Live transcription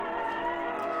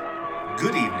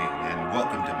Good evening and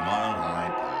welcome to Mile High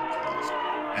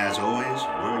Podcast. As always,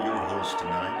 we're your hosts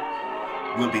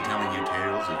tonight. We'll be telling you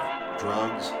tales of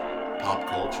drugs, pop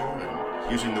culture,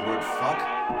 and using the word fuck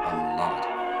a lot.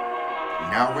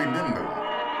 Now remember,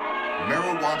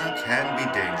 marijuana can be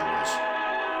dangerous.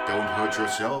 Don't hurt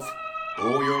yourself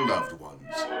or your loved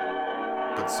ones.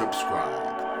 But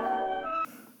subscribe.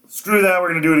 Screw that, we're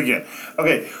going to do it again.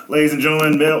 Okay, ladies and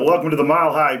gentlemen, welcome to the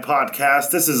Mile High Podcast.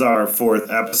 This is our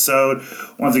 4th episode.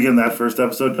 Once again, that first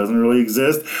episode doesn't really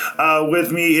exist.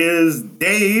 With me is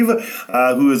Dave,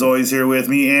 who is always here with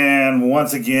me. And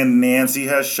once again, Nancy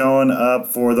has shown up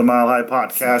for the Mile High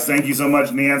Podcast. Thank you so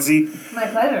much, Nancy. My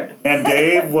pleasure. And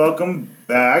Dave, welcome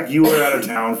back. You were out of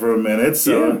town for a minute,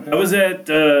 so... Yeah, I was at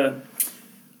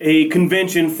a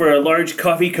convention for a large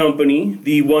coffee company,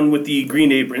 the one with the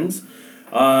green aprons.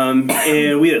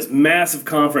 And we had this massive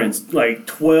conference, like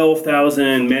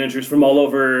 12,000 managers from all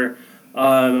over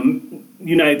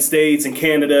United States and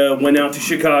Canada went out to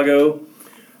Chicago,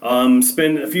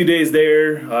 spent a few days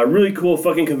there, really cool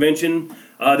fucking convention.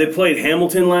 They played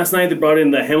Hamilton last night. They brought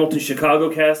in the Hamilton Chicago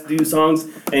cast to do songs,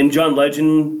 and John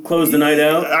Legend closed the night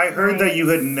out. I heard that you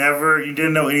didn't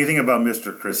know anything about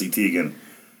Mr. Chrissy Teigen.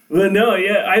 Well, no,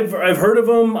 yeah, I've heard of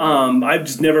him. I've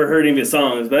just never heard any of his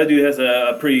songs, but that dude has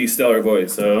a pretty stellar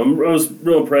voice. So I was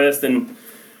real impressed. And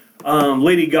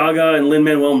Lady Gaga and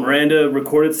Lin-Manuel Miranda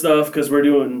recorded stuff because we're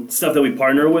doing stuff that we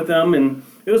partner with them, and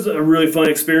it was a really fun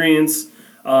experience.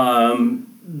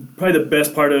 Probably the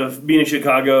best part of being in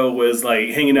Chicago was like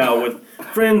hanging out with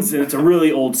friends, and it's a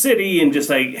really old city, and just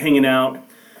like hanging out.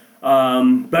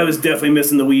 But I was definitely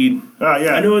missing the weed.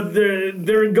 Yeah. I know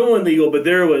they're going legal, but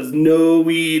there was no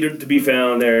weed to be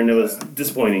found there, and it was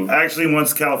disappointing. Actually,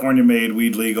 once California made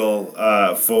weed legal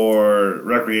for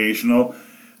recreational,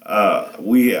 I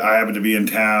happened to be in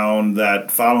town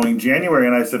that following January,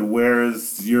 and I said,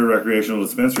 "Where's your recreational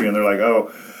dispensary?" And they're like,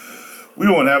 "Oh, we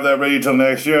won't have that ready till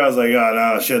next year." I was like, "Oh,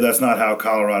 no, shit, that's not how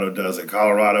Colorado does it.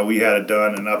 Colorado, we had it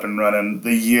done and up and running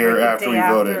the year after we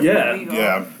voted."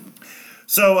 Yeah.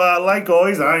 So, like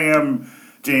always, I am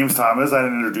James Thomas. I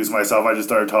didn't introduce myself. I just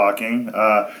started talking.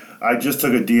 I just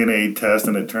took a DNA test,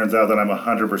 and it turns out that I'm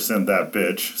 100% that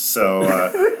bitch. So,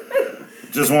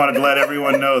 just wanted to let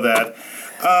everyone know that.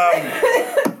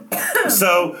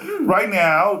 So, right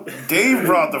now, Dave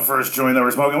brought the first joint that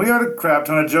we're smoking. We got a crap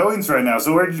ton of joints right now.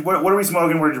 So, what are we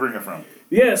smoking? Where'd you bring it from?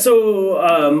 Yeah, so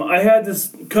I had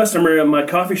this customer at my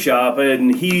coffee shop,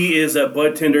 and he is a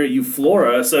bud tender at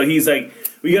Euflora. So he's like,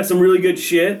 we got some really good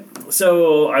shit.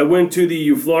 So I went to the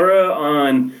Euflora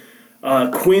on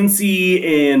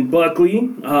Quincy and Buckley,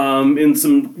 and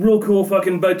some real cool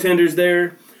fucking bud tenders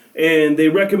there. And they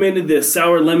recommended this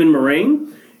sour lemon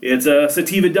meringue. It's a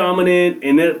sativa dominant,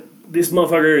 and this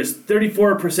motherfucker is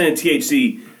 34%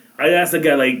 THC. I asked the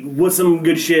guy, like, what's some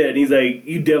good shit? And he's like,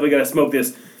 you definitely gotta smoke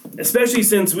this. Especially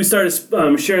since we started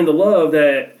sharing the love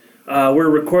that we're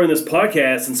recording this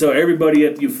podcast, and so everybody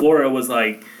at Euflora was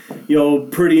like,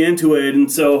 pretty into it,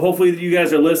 and so hopefully you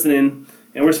guys are listening,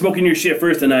 and we're smoking your shit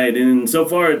first tonight, and so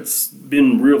far it's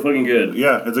been real fucking good.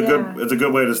 Yeah, it's a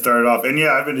good way to start it off. And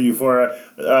yeah, I've been to Euphoria.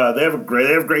 They have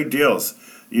great deals.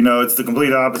 It's the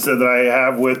complete opposite that I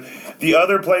have with the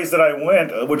other place that I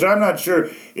went, which I'm not sure.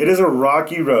 It is a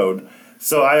rocky road.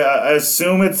 So I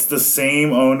assume it's the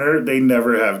same owner. They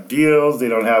never have deals. They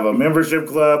don't have a membership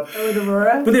club.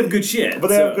 But they have good shit.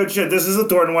 Have good shit. This is the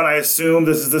Thornton one. I assume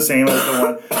this is the same as the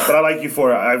one. But I like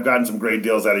Euphoria. I've gotten some great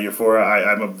deals out of Euphoria.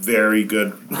 I'm a very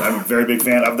big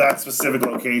fan of that specific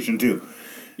location too.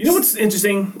 You know what's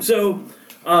interesting? So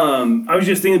I was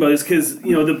just thinking about this because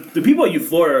the people at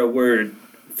Euphoria were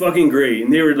fucking great,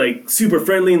 and they were like super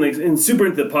friendly and super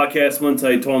into the podcast once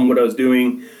I told them what I was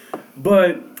doing.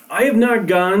 But I have not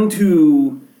gone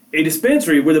to a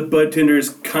dispensary where the bud tender's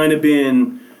kind of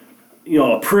been,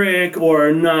 a prick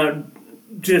or not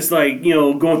just like,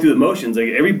 going through the motions. Like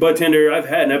every bud tender I've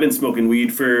had, and I've been smoking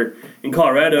weed in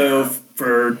Colorado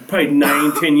for probably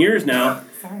 9-10 years now.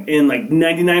 And like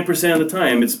 99% of the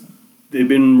time, they've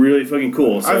been really fucking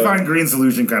cool. So. I find Green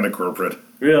Solution kind of corporate.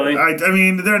 Really? I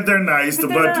mean, they're nice, but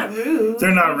they're not rude.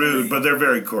 They're not rude, but they're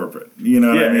very corporate. You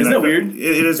know what I mean? Isn't that weird?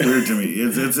 It is weird to me.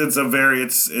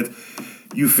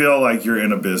 You feel like you're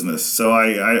in a business, so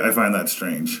I find that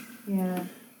strange. Yeah.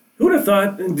 Who would have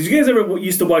thought? Did you guys ever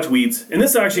used to watch Weeds? And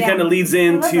this actually kind of leads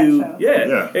into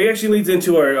it actually leads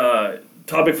into our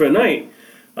topic for the night,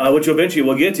 which eventually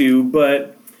we'll get to.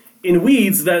 But in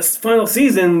Weeds, that final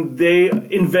season, they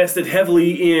invested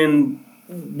heavily in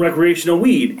recreational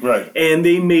weed. Right. And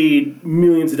they made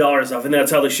millions of dollars off, and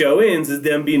that's how the show ends, is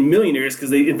them being millionaires because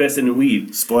they invested in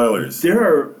weed. Spoilers. There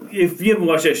are, if you haven't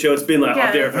watched that show, it's been like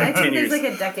out there for I 10 think years. there's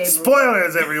like a decade.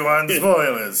 Spoilers, everyone.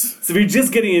 Spoilers. So if you're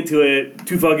just getting into it,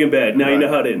 too fucking bad. Now you know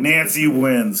how it ends. Nancy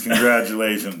wins.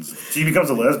 Congratulations. She becomes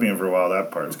a lesbian for a while.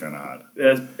 That part's kind of hot.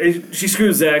 She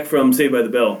screws Zach from Saved by the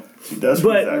Bell. She does.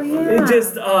 But exactly. it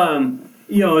just,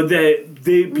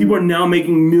 people are now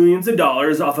making millions of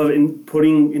dollars off of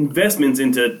putting investments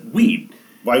into weed.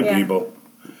 White Yeah. people.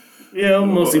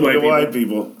 Mostly white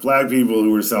people. Black people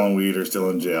who were selling weed are still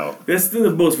in jail. That's the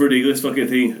most ridiculous fucking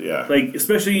thing. Yeah. Like,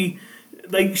 especially,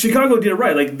 like, Chicago did it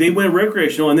right. Like, they went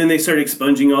recreational, and then they started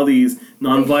expunging all these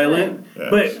non-violent. Yeah.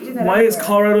 But do that why is everywhere.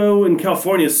 Colorado and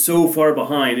California so far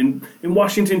behind? And in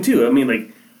Washington, too. I mean,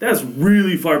 like, that's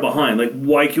really far behind. Like,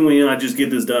 why can we not just get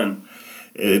this done?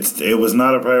 It was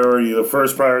not a priority. The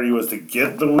first priority was to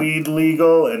get the weed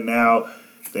legal, and now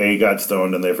they got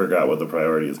stoned and they forgot what the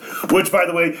priority is. Which, by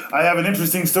the way, I have an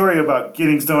interesting story about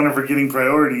getting stoned and forgetting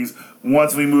priorities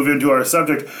once we move into our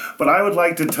subject. But I would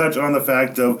like to touch on the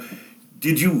fact of,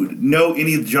 did you know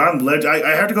any John Legend?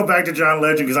 I have to go back to John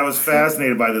Legend because I was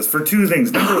fascinated by this for two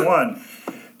things. Number one,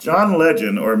 John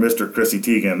Legend, or Mr. Chrissy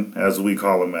Teigen, as we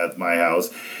call him at my house,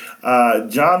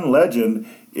 John Legend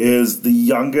is the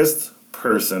youngest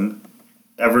person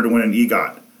ever to win an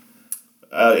EGOT.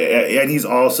 And he's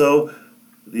also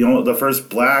the first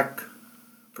black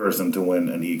person to win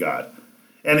an EGOT.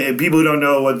 And people who don't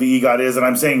know what the EGOT is, and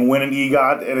I'm saying win an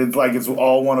EGOT, and it's like it's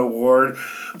all one award,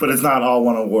 but it's not all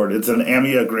one award. It's an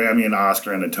Emmy, a Grammy, an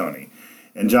Oscar, and a Tony.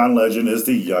 And John Legend is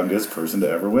the youngest person to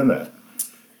ever win that.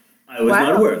 I was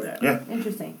not aware of that. Yeah.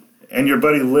 Interesting. And your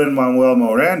buddy Lin-Manuel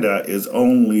Miranda is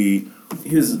only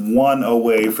His one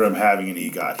away from having an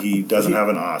EGOT. He doesn't have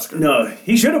an Oscar. No,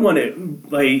 he should have won it.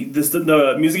 Like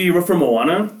the music he wrote for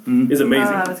Moana is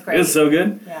amazing. Oh, that was great. It's so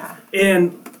good. Yeah.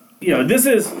 And this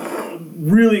is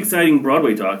really exciting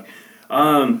Broadway talk.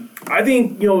 I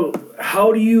think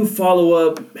how do you follow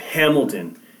up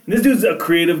Hamilton? And this dude's a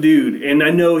creative dude, and I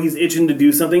know he's itching to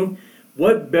do something.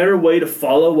 What better way to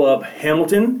follow up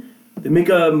Hamilton than make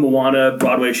a Moana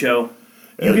Broadway show?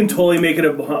 You can totally make it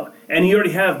and you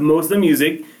already have most of the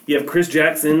music. You have Chris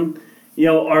Jackson,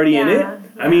 already in it. Yeah.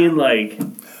 I mean, like,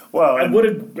 Well, I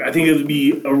think it would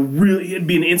be it'd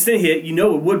be an instant hit.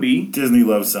 It would be. Disney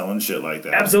loves selling shit like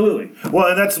that. Absolutely. Well,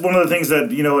 and that's one of the things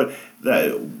that I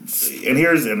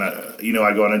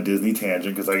go on a Disney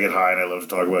tangent because I get high and I love to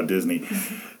talk about Disney.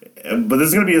 But this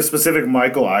is going to be a specific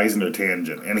Michael Eisner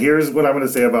tangent. And here's what I'm going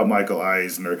to say about Michael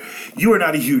Eisner. You are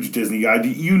not a huge Disney guy. Do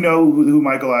you know who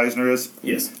Michael Eisner is?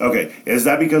 Yes. Okay. Is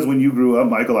that because when you grew up,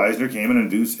 Michael Eisner came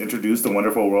and introduced the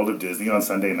Wonderful World of Disney on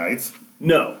Sunday nights?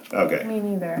 No. Okay. Me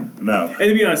neither. No. And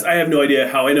to be honest, I have no idea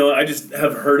how I know. I just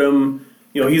have heard him.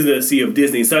 He's the CEO of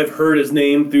Disney, so I've heard his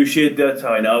name through shit. That's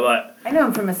how I know. But I know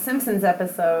him from a Simpsons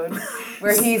episode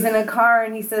where he's in a car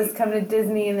and he says, "Come to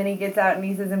Disney," and then he gets out and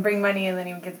he says, "And bring money," and then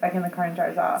he gets back in the car and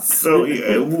drives off. So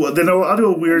then I'll do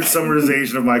a weird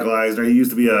summarization of Michael Eisner. He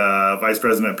used to be a vice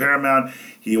president at Paramount.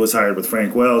 He was hired with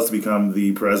Frank Wells to become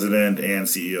the president and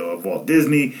CEO of Walt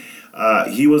Disney.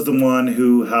 He was the one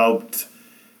who helped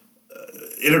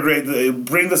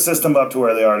bring the system up to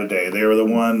where they are today. They were the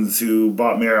ones who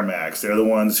bought Miramax. They're the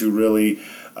ones who really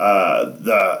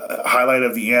the highlight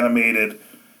of the animated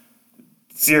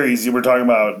series. You were talking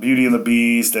about Beauty and the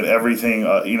Beast and everything.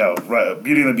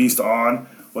 Beauty and the Beast on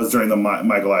was during the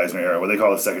Michael Eisner era, what they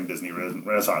call the second Disney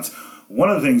Renaissance. One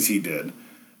of the things he did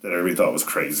that everybody thought was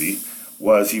crazy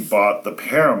was he bought the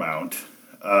Paramount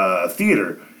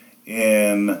Theater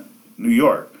in New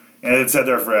York. And it sat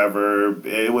there forever.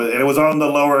 It was on the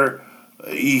lower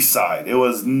east side. It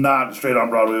was not straight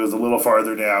on Broadway. It was a little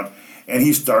farther down. And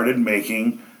he started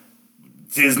making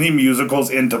Disney musicals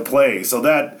into play. So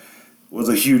that was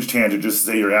a huge tangent. Just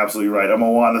to say you're absolutely right. A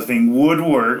Moana thing would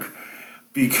work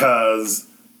because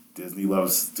Disney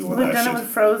loves doing We've that done shit. it with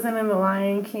Frozen and The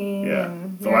Lion King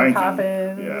and The Mary Lion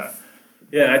King. Poppins.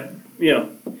 yeah,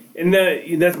 and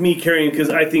that's me carrying because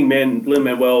I think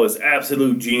Lin-Manuel is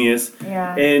absolute genius.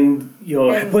 Yeah. And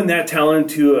And- putting that talent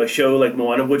to a show like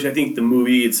Moana, which I think the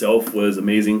movie itself was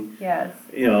amazing. Yes.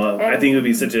 I think it would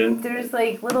be such a. There's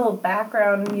like little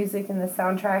background music in the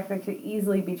soundtrack that could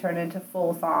easily be turned into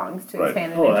full songs to Right.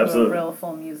 expand it Oh, into absolutely. a real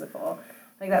full musical.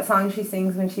 Like that song she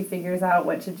sings when she figures out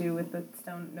what to do with the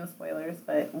stone, no spoilers,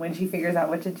 but when she figures out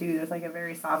what to do, there's like a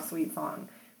very soft, sweet song.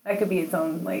 That could be its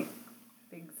own like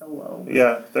big solo.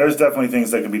 Yeah, there's definitely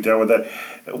things that can be done with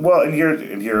that. Well, and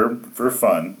here for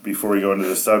fun, before we go into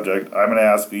the subject, I'm going to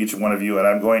ask each one of you, and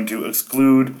I'm going to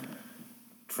exclude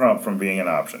Trump from being an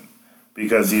option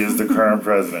because he is the current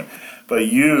president. But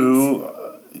you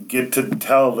get to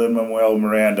tell Lin-Manuel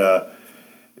Miranda,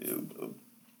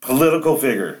 political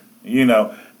figure,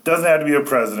 doesn't have to be a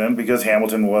president because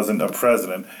Hamilton wasn't a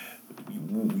president.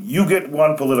 You get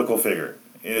one political figure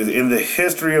in the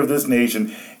history of this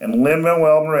nation, and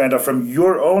Lin-Manuel Miranda, from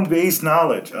your own base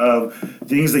knowledge of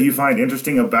things that you find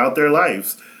interesting about their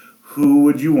lives, who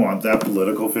would you want that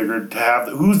political figure to have?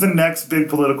 Who's the next big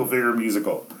political figure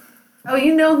musical? Oh,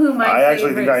 you know who my I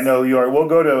actually think I know you are. We'll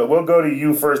go to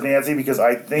you first, Nancy, because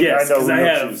I think I know who I you'll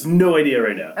have choose. no idea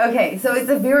right now. Okay, so it's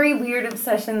a very weird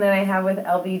obsession that I have with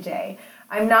LBJ.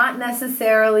 I'm not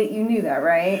necessarily, you knew that,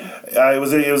 right? It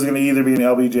was going to either be an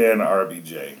LBJ and an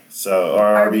RBJ. So,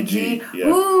 or RBG. Yeah.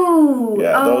 Ooh.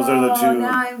 Yeah, those are the two.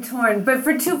 Now I'm torn. But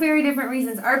for two very different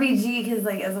reasons. RBG, because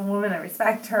as a woman, I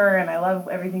respect her and I love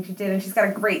everything she did, and she's got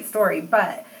a great story.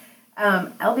 But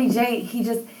LBJ, he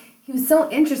was so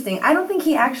interesting. I don't think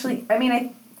he actually,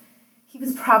 he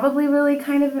was probably really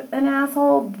kind of an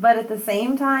asshole, but at the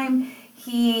same time,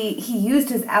 he used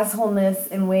his assholeness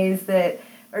in ways that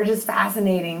are just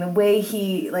fascinating. The way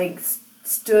he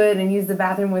stood and used the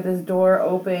bathroom with his door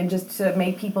open just to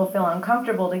make people feel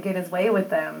uncomfortable to get his way with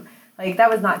them. That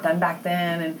was not done back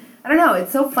then, and I don't know.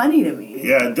 It's so funny to me.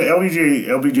 Yeah, the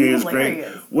LBJ is great.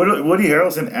 Woody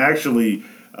Harrelson actually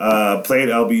played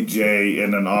LBJ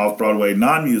in an off-Broadway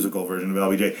non-musical version of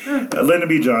LBJ. Lyndon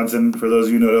B. Johnson, for those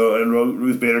of you who know, and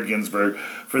Ruth Bader Ginsburg,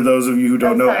 for those of you who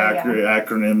don't know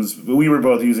acronyms, we were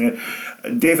both using it.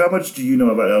 Dave, how much do you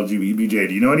know about LBJ?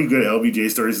 Do you know any good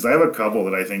LBJ stories? Because I have a couple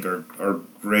that I think are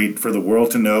great for the world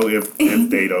to know if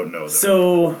they don't know them.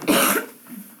 So,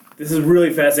 this is a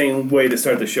really fascinating way to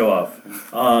start the show off.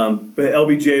 But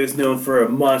LBJ is known for a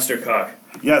monster cock.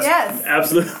 Yes.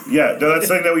 Absolutely. Yeah, no, that's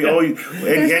something that we always...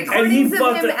 There's recordings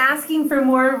of him asking for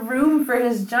more room for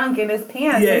his junk in his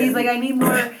pants. Yeah. And he's like, I need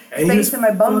more space in my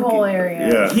bumhole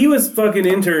area. Yeah. He was fucking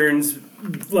interns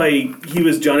like he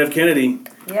was John F. Kennedy.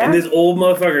 Yeah. And this old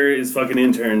motherfucker is fucking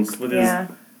interns with his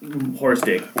horse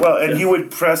dick. Well, and he would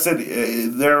press it.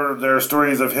 There are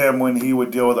stories of him when he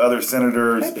would deal with other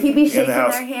senators. He'd be shaking in the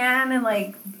House. their hand and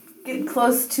get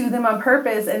close to them on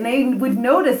purpose, and they would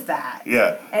notice that.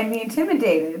 Yeah. And be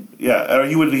intimidated. Yeah, or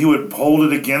he would hold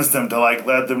it against them to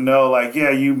let them know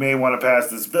you may want to pass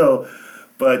this bill,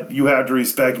 but you have to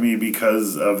respect me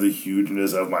because of the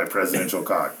hugeness of my presidential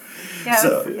cock. Yeah,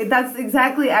 so, that's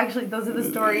exactly, actually, those are the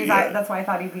stories. Yeah. That's why I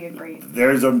thought he'd be a great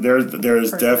There's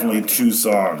definitely two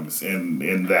songs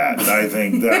in that. And I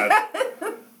think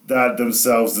that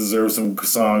themselves deserve some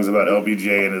songs about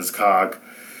LBJ and his cock.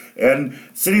 And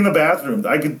sitting in the bathroom,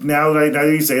 now that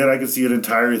you say it, I can see an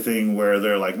entire thing where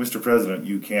they're like, Mr. President,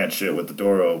 you can't shit with the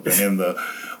door open in the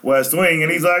West Wing.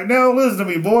 And he's like, no, listen to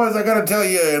me, boys, I gotta tell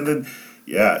you. And then,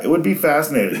 yeah, it would be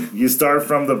fascinating. You start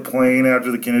from the plane after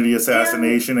the Kennedy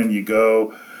assassination and you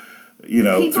go,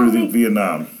 through the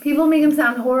Vietnam. People make him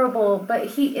sound horrible, but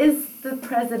he is the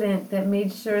president that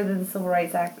made sure that the Civil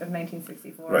Rights Act of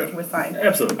 1964 was signed.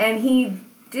 Absolutely. And he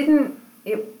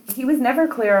was never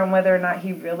clear on whether or not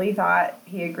he really thought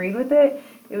he agreed with it.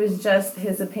 It was just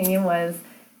his opinion was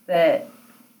that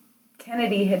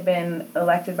Kennedy had been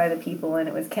elected by the people and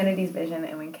it was Kennedy's vision,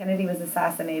 and when Kennedy was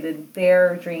assassinated,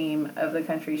 their dream of the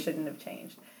country shouldn't have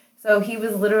changed. So he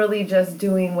was literally just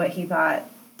doing what he thought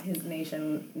his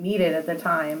nation needed at the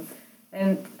time.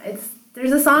 And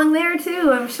there's a song there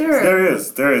too, I'm sure. There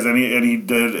is. And he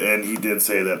did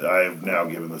say that I've now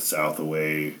given the South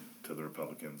away to the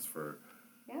Republicans for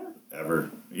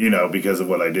ever, because of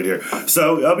what I did here.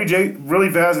 So LBJ, really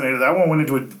fascinated. That one went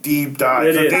into a deep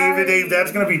dive. So Dave,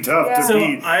 that's going to be tough to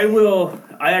beat. I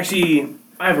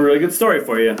have a really good story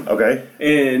for you. Okay.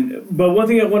 But one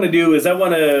thing I want to do is I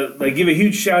want to give a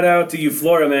huge shout out to you,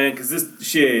 Florida, man, because this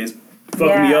shit is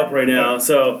fucking me up right now.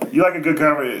 So you like a good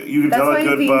cover? You can tell a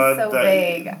good bud. That's why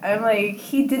he's so vague. I'm like,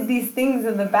 he did these things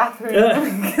in the bathroom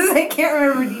because I can't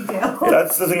remember details.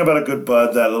 That's the thing about a good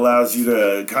bud that allows you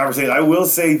to conversate. I will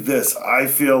say this: I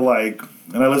feel like,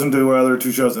 and I listen to our other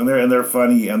two shows, and they're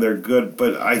funny and they're good,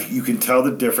 but you can tell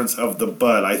the difference of the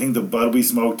bud. I think the bud we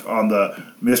smoked on the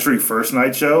Mystery First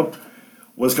Night show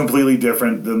was completely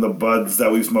different than the buds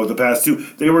that we've smoked the past two.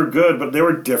 They were good, but they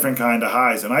were different kind of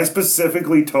highs. And I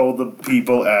specifically told the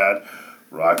people at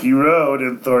Rocky Road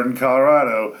in Thornton,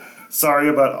 Colorado, sorry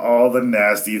about all the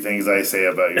nasty things I say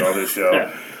about you on this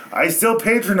show. I still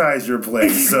patronize your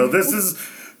place, so this is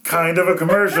kind of a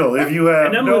commercial. If you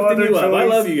have no other choice, I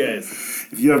love you guys.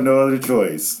 If you have no other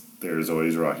choice, there's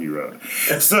always Rocky Road.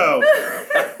 So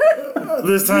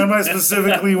this time I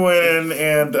specifically went in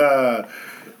and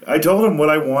I told him what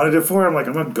I wanted it for. I'm like,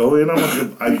 I'm gonna go in.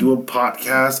 I do a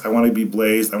podcast. I want to be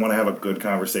blazed. I want to have a good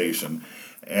conversation.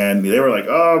 And they were like,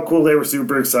 oh, cool. They were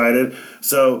super excited.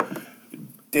 So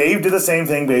Dave did the same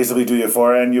thing basically to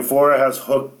Euphoria, and Euphoria has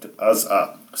hooked us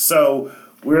up. So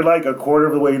we're like a quarter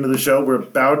of the way into the show. We're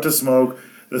about to smoke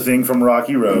the thing from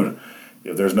Rocky Road.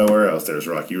 If there's nowhere else, there's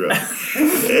Rocky Road.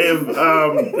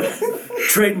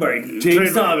 Trademark,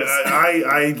 James Thomas.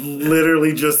 I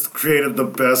literally just created the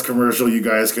best commercial you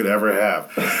guys could ever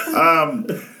have.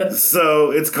 So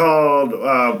it's called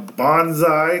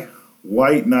Bonsai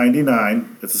White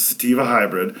 99. It's a sativa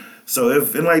hybrid. So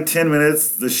if in like 10 minutes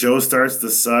the show starts to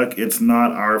suck, it's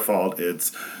not our fault.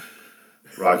 It's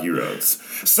Rocky Roads.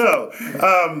 So,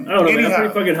 I don't know, man. I'm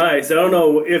pretty fucking high, so I don't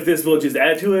know if this will just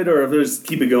add to it or if it'll just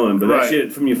keep it going. But that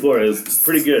shit from Euphoria is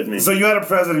pretty good, man. So you had a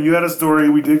president, you had a story,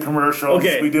 we did commercials,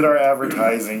 Okay. we did our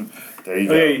advertising. There you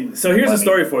go. Okay, so here's a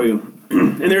story for you.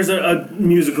 And there's a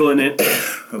musical in it.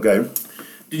 Okay.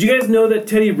 Did you guys know that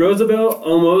Teddy Roosevelt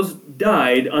almost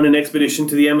died on an expedition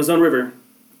to the Amazon River?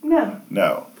 No.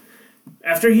 No.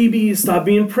 After he stopped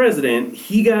being president,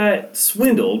 he got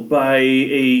swindled by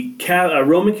a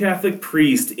Roman Catholic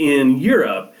priest in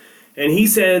Europe, and he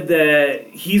said that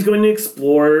he's going to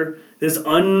explore this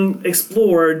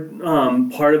unexplored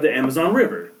part of the Amazon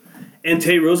River. And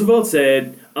Teddy Roosevelt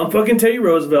said, I'm fucking Teddy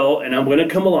Roosevelt, and I'm going to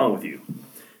come along with you.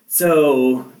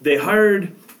 So they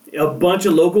hired a bunch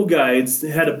of local guides,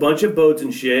 had a bunch of boats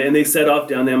and shit, and they set off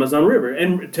down the Amazon River.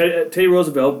 And Teddy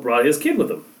Roosevelt brought his kid with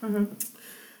him. Mm-hmm.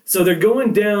 So they're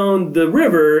going down the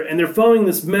river, and they're following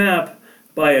this map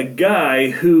by a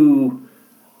guy who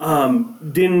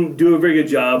didn't do a very good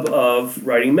job of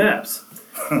writing maps.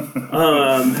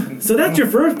 So that's your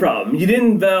first problem. You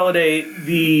didn't validate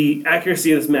the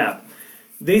accuracy of this map.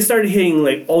 They started hitting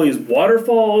like all these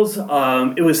waterfalls.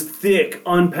 It was thick,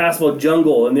 unpassable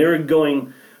jungle, and they were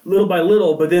going little by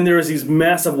little, but then there was these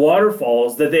massive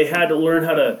waterfalls that they had to learn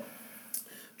how to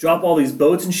drop all these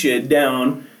boats and shit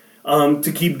down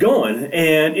to keep going.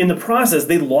 And in the process,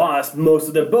 they lost most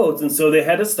of their boats, and so they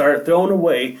had to start throwing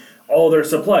away all their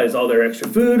supplies, all their extra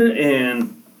food,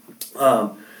 and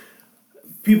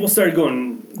people started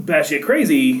going batshit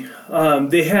crazy.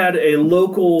 They had a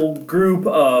local group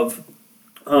of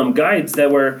guides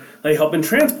that were like helping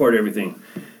transport everything.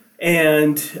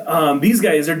 And these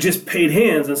guys are just paid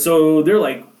hands, and so they're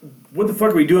like, what the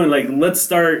fuck are we doing? Like, let's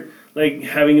start like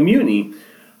having a mutiny.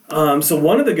 So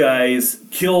one of the guys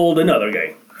killed another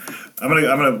guy. I'm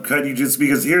gonna cut you just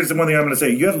because here's the one thing I'm gonna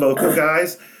say. You have local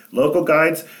guides.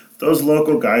 Those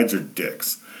local guides are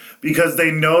dicks. Because they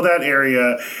know that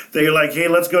area. They're like, hey,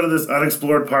 let's go to this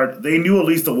unexplored part. They knew at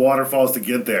least the waterfalls to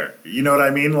get there. You know what I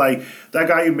mean? Like, that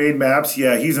guy who made maps,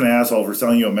 yeah, he's an asshole for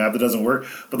selling you a map that doesn't work.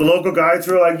 But the local guides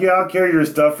who are like, yeah, I'll carry your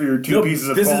stuff for your two pieces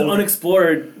of coal. This is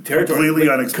unexplored territory. Completely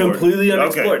unexplored. Completely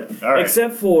unexplored. Okay. All right.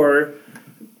 Except for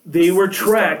they were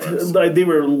tracked. Like, they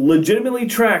were legitimately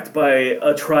tracked by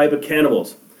a tribe of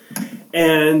cannibals.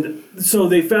 And so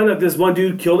they found out this one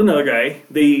dude killed another guy.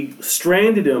 They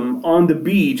stranded him on the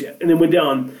beach and then went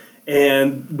down.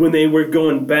 And when they were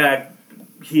going back,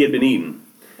 he had been eaten.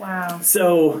 Wow.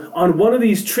 So on one of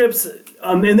these trips,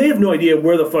 and they have no idea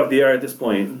where the fuck they are at this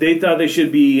point. They thought they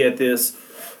should be at this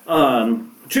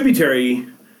tributary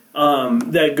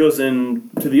that goes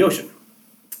into the ocean.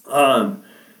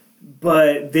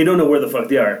 But they don't know where the fuck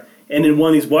they are. And in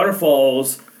one of these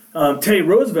waterfalls, Teddy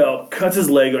Roosevelt cuts his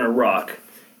leg on a rock,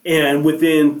 and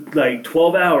within like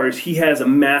 12 hours, he has a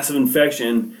massive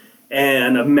infection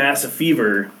and a massive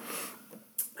fever.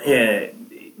 And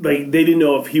like they didn't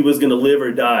know if he was gonna live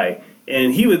or die.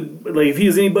 And he would like if he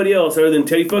was anybody else other than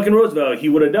Teddy fucking Roosevelt, he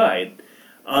would have died.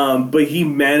 But he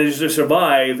managed to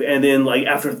survive. And then like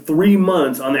after 3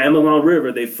 months on the Amazon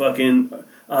River, they fucking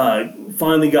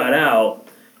finally got out.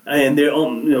 And there,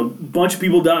 a bunch of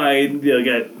people died. They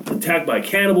got attacked by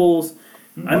cannibals.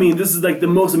 Mm-hmm. I mean, this is like the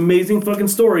most amazing fucking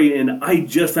story, and I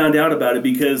just found out about it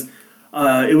because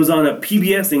it was on a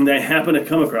PBS thing that I happened to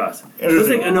come across. It was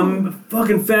like a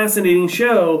fucking fascinating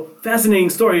show, fascinating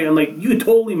story. I'm like, you could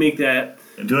totally make that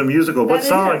into a musical. What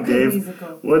song, Dave?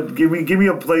 Musical. What? Give me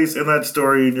a place in that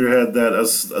story in your head that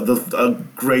a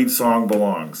great song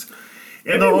belongs.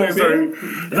 In the whole story.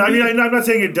 I mean, I'm not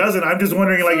saying it doesn't. I'm just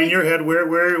wondering, like, in your head,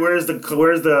 where's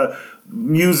the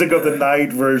music of the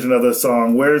night version of the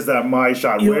song? Where's that My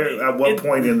Shot? At what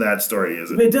point in that story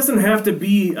is it? It doesn't have to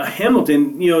be a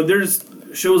Hamilton. There's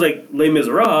shows like Les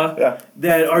Miserables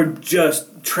that are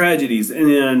just tragedies,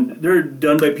 and they're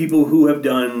done by people who have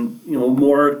done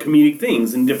more comedic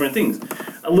things and different things.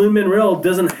 Lin-Manuel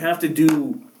doesn't have to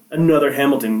do another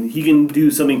Hamilton. He can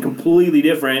do something completely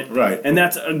different. Right. And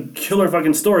that's a killer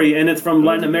fucking story, and it's from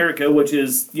Latin America, which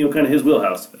is, kind of his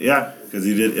wheelhouse. Yeah, because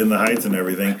he did In the Heights and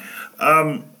everything.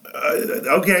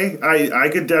 Okay, I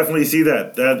could definitely see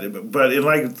that. But in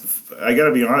I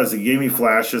gotta be honest, it gave me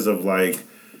flashes of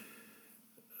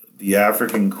the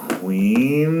African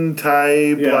Queen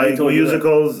type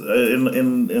musicals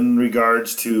in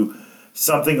regards to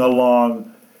something along.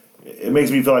 It makes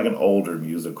me feel like an older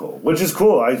musical, which is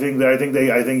cool. I think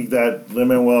that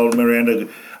Lin-Manuel Miranda.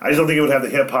 I just don't think it would have the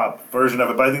hip hop version of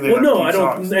it, but I think they have I don't,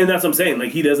 songs. and that's what I'm saying.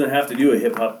 Like, he doesn't have to do a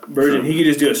hip hop version. Sure. He could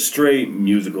just do a straight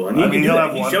musical, and He'll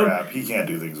have one rap. He can't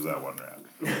do things without one rap.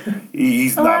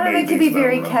 He's A not lot of made it could be things without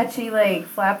very one rap. catchy, like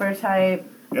flapper type.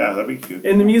 Yeah, that'd be cute.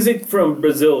 And the music from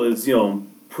Brazil is,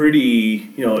 pretty,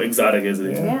 exotic as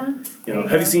it is. Yeah.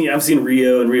 I've seen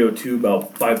Rio and Rio 2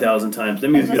 about 5,000 times. The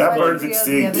music is That Rio bird's the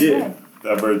extinct. other day.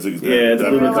 That bird's extinct. Yeah, that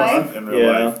in bird's real gone life? in real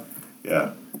Yeah. life. Yeah.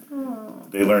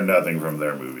 They learned nothing from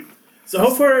their movie. So how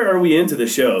far are we into the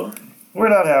show? We're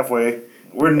not halfway.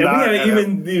 We're And not. we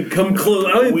haven't even come close.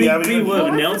 I don't We think haven't we even- will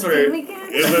What was announce the our... theme again?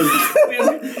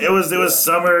 It was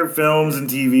summer films and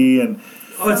TV and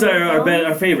Oh, it's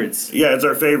our favorites. yeah, it's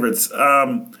our favorites.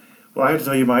 Well, I have to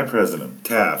tell you my president,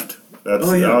 Taft. That's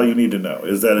Oh, yeah. all you need to know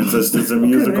is that it's a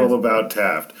musical about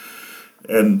Taft,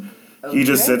 and he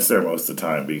just Okay. sits there most of the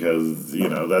time because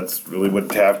that's really what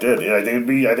Taft did. And I think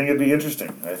it'd be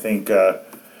interesting. I think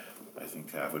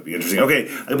Taft would be interesting. Okay,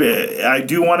 I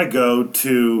do want to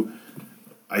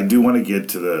get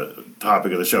to the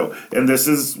topic of the show, and this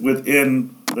is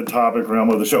within the topic realm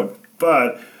of the show,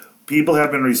 but people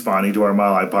have been responding to our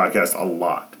Mile High podcast a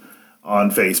lot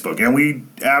on Facebook, and we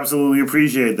absolutely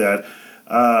appreciate that.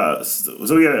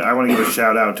 So yeah, I want to give a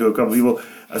shout out to a couple people,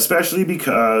 especially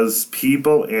because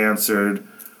people answered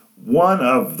one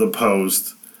of the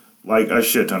posts, like a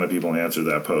shit ton of people answered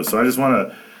that post. So I just want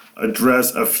to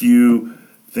address a few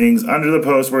things under the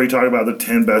post where we talk about the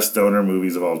 10 best stoner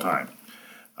movies of all time.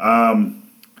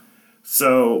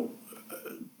 So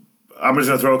I'm just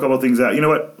going to throw a couple of things out. You know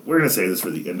what? We're going to say this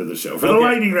for the end of the show. For the Okay.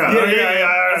 lightning round. Yeah, Okay,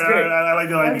 that's great. I like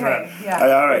the lightning Okay, round. yeah.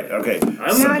 All right, okay. No,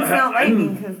 it's not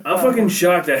lightning, 'cause- I'm fucking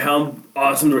shocked at how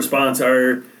awesome the response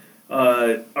our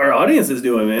audience is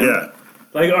doing, man. Yeah.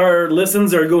 Like, our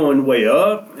listens are going way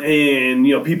up, and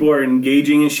people are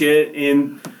engaging and shit.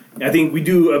 And I think we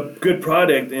do a good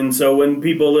product, and so when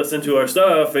people listen to our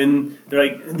stuff and they're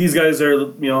like, these guys are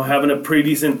having a pretty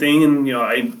decent thing, and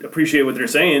I appreciate what they're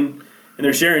saying and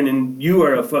they're sharing, and you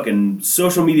are a fucking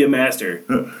social media master.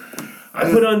 I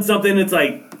put on something, it's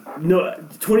like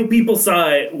 20 people saw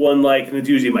it, one like, and it's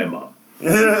usually my mom.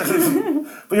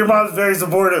 But your mom's very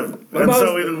supportive, and mom's-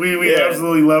 so we yeah.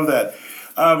 absolutely love that.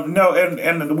 No,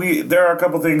 and there are a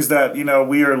couple things that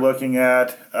we are looking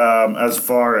at as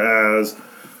far as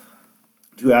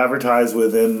to advertise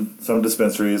within some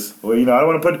dispensaries. Well, I don't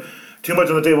want to put too much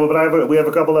on the table, but we have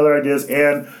a couple other ideas,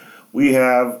 and we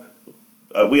have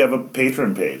a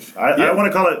patron page. I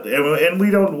want to call it, and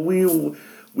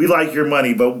we like your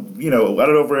money, but I don't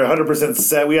know if we're 100%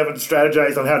 set. We haven't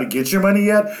strategized on how to get your money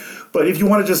yet. But if you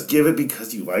want to just give it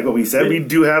because you like what we said, we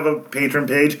do have a patron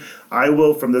page. I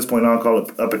will, from this point on, call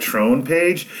it a Patron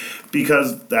page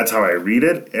because that's how I read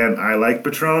it, and I like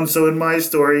Patron. So in my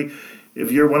story, if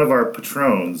you're one of our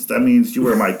patrons, that means you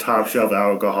are my top shelf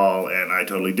alcohol, and I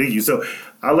totally dig you. So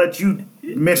I'll let you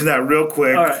mention that real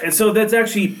quick. All right, and so that's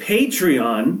actually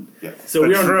Patreon. Yeah. So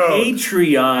we're on Patron.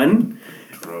 Patreon.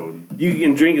 Patron. You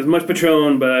can drink as much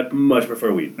Patron, but I much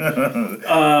prefer weed.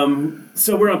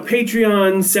 So we're on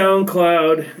Patreon,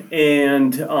 SoundCloud,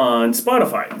 and on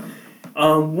Spotify.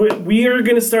 We are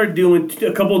going to start doing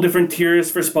a couple of different tiers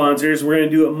for sponsors. We're going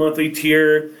to do a monthly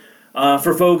tier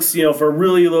for folks, for a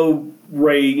really low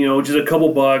rate, just a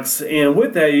couple bucks. And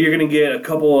with that, you're going to get a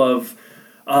couple of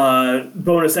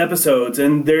bonus episodes,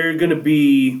 and they're going to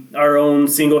be our own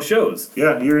single shows.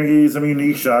 Yeah, you're going to get some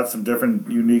unique shots, some different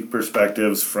unique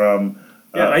perspectives from...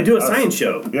 Yeah, I do a us. science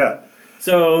show. Yeah.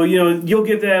 So, you'll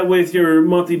get that with your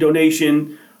monthly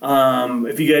donation.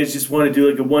 If you guys just want to do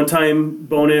like a one-time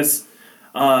bonus,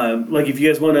 like if you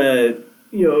guys want to,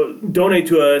 donate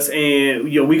to us and,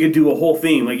 we could do a whole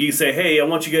theme. Like you could say, hey, I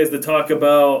want you guys to talk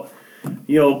about,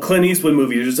 Clint Eastwood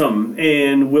movies or something.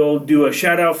 And we'll do a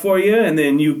shout out for you, and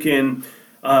then you can,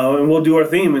 and we'll do our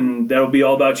theme, and that'll be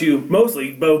all about you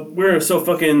mostly. But we're so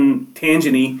fucking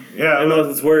tangent-y. Yeah. I don't know if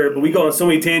it's word, but we go on so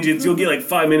many tangents. You'll get like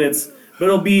 5 minutes But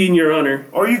it'll be in your honor.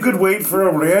 Or you could wait for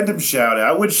a random shout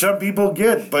out, which some people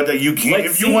get, but you can't Like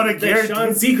if you want to guarantee. Sean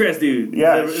Seacrest, dude.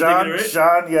 Yeah, Is that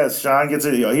right? Sean gets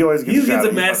it. He always gets. He gets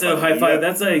a massive high five. Yeah.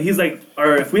 That's like he's like,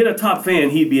 or if we had a top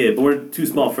fan, he'd be it. But we're too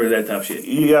small for that top shit.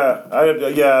 Yeah, I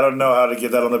don't know how to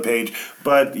get that on the page,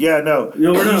 but yeah, no.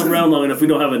 No, we're not around long enough. We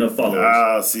don't have enough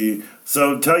followers. See.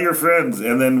 So tell your friends,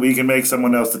 and then we can make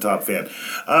someone else the top fan.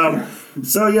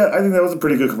 So yeah, I think that was a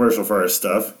pretty good commercial for our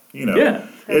stuff. You know, Yeah.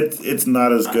 it's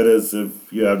not as good as if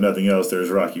you have nothing else. There's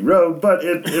Rocky Road, but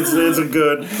it's a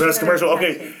good press commercial.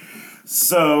 Okay,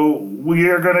 so we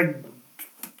are gonna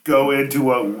go into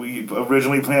what we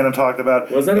originally planned on talking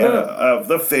about. What's that about?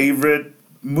 The favorite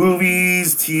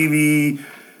movies, TV,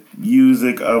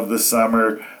 music of the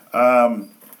summer.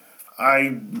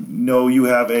 I know you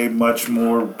have a much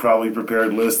more probably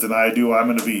prepared list than I do. I'm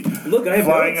going to be Look, I have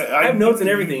flying. notes. I have notes and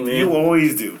everything, man. You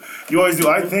always do.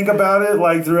 I think about it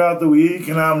like throughout the week,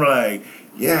 and I'm like,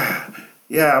 yeah,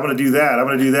 I'm going to do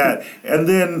that. And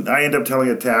then I end up telling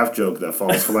a Taft joke that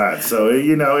falls flat. So,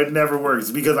 it never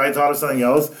works because I thought of something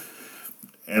else,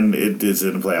 and it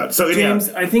didn't play out. So, anyhow, James,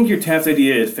 I think your Taft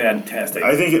idea is fantastic.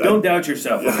 Don't doubt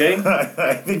yourself, okay?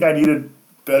 I think I needed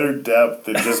better depth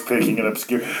than just picking an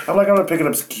obscure. I'm going to pick an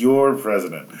obscure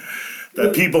president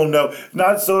that people know.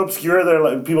 Not so obscure that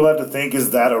like people have to think,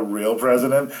 is that a real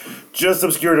president? Just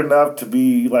obscured enough to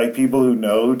be like people who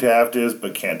know who Taft is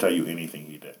but can't tell you anything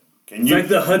he did. Can It's you? like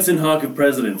the Hudson Hawk of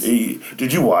presidents.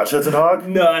 Did you watch Hudson Hawk?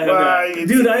 No, I have not.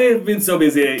 Dude, I have been so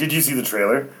busy. Did you see the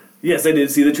trailer? Yes, I did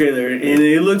see the trailer, and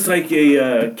it looks like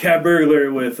a cat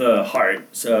burglar with a heart.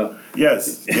 So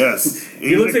Yes.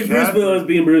 he looks like Bruce Willis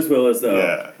being Bruce Willis, though.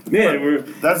 Yeah.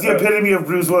 Man, That's the epitome of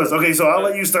Bruce Willis. Okay, so I'll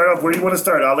let you start off. Where do you want to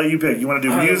start? I'll let you pick. You want to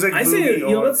do music, I movie,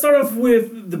 say, let's start off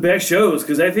with the best shows,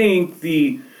 because I think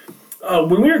when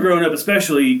we were growing up,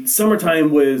 especially, summertime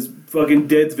was fucking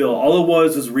Deadsville. All it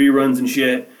was reruns and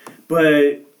shit.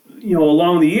 But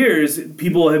along the years,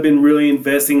 people have been really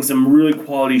investing some really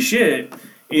quality shit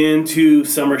into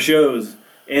summer shows.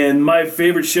 And my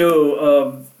favorite show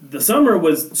of the summer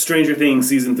was Stranger Things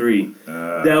season 3.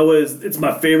 It's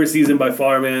my favorite season by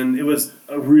far, man. It was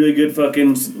a really good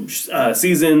fucking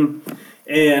season,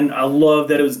 and I love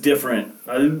that it was different.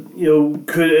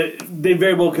 They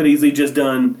very well could have easily just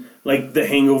done like the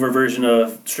Hangover version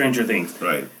of Stranger Things,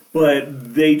 Right.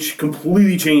 but they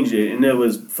completely changed it, and it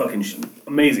was fucking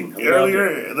amazing. I loved it.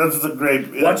 Earlier, that's a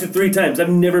great. Watch it 3 times. I've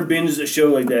never binged a show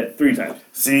like that 3 times.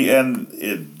 See, and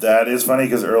that is funny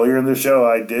because earlier in the show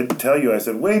I did tell you, I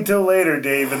said, wait till later,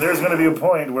 Dave, and there's going to be a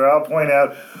point where I'll point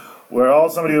out where all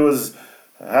somebody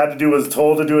had to do was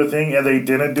told to do a thing and they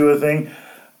didn't do a thing.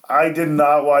 I did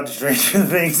not watch Stranger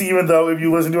Things, even though if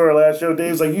you listen to our last show,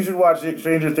 Dave's like, you should watch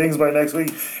Stranger Things by next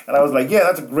week. And I was like, yeah,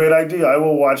 that's a great idea. I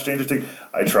will watch Stranger Things.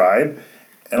 I tried,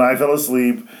 and I fell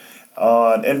asleep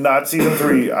on, and not season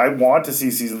 3. I want to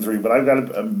see season 3, but I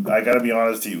gotta be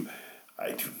honest to you.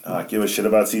 I do not give a shit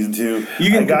about season 2. You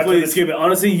can completely skip it.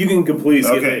 Honestly, you can completely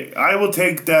skip it. Okay, I will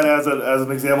take that as an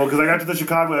example because I got to the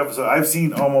Chicago episode. I've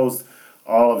seen almost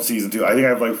all of season 2. I think I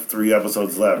have like 3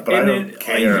 episodes left, but I don't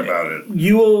care about it.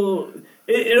 You will.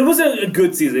 It wasn't a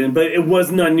good season, but it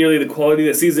was not nearly the quality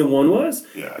that season 1 was.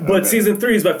 Yeah, but season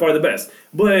 3 is by far the best.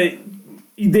 But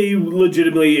they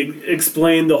legitimately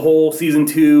explained the whole season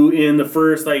 2 in the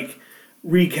first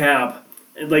recap.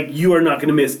 Like, you are not going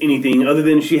to miss anything other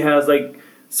than she has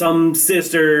some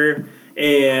sister,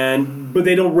 but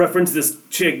they don't reference this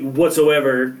chick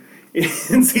whatsoever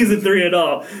in season 3 at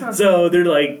all. So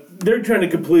they're trying to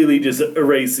completely just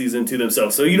erase season 2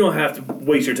 themselves. So you don't have to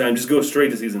waste your time. Just go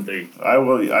straight to season 3. I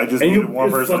will. I just need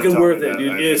one person. It's fucking to worth tell it, me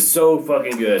dude. that. It is so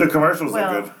fucking good. The commercials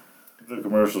are good. The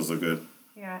commercials are good.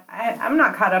 Yeah, I'm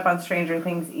not caught up on Stranger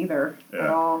Things either at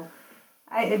all.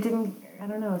 I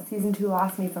don't know. Season 2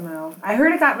 lost me somehow. I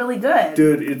heard it got really good.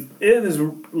 Dude, it is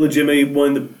legitimately one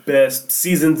of the best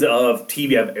seasons of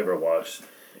TV I've ever watched.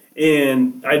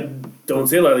 And I don't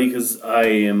say it lightly because I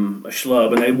am a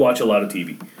schlub and I watch a lot of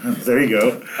TV. There you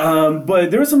go.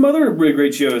 But there were some other really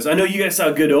great shows. I know you guys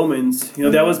saw Good Omens.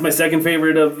 That was my second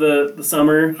favorite of the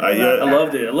summer. Yeah. I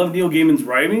loved it. I love Neil Gaiman's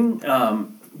writing.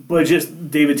 But just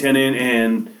David Tennant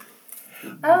and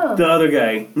the other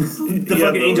guy. the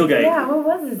fucking angel guy. Yeah, what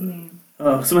was his name?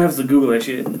 Oh, someone has to Google that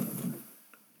shit.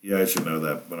 Yeah, I should know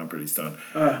that, but I'm pretty stoned.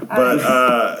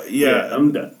 Yeah,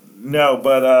 I'm done. No,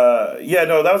 but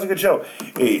that was a good show.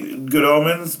 Hey, Good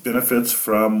Omens benefits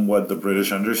from what the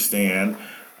British understand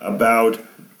about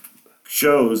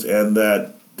shows, and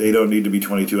that they don't need to be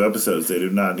 22 episodes. They do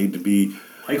not need to be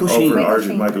Michael Sheen.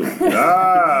 overarching.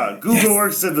 Google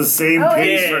works at the same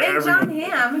pace for and everyone. John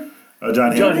Hamm.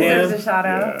 John Hamm. John Hamm. Deserves a shout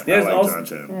out. Yeah, Yes, I like also-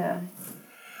 John Hamm. Yeah.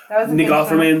 That was a Nick good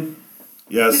show. Offerman.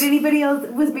 Yes. Did anybody else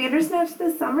was Bandersnatch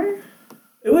this summer?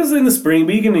 It was in the spring,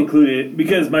 but you can include it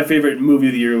because my favorite movie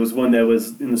of the year was one that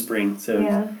was in the spring. So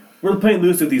Yeah. we're playing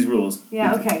loose with these rules.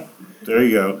 Yeah. Okay. There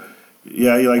you go.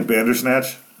 Yeah, you like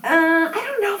Bandersnatch? I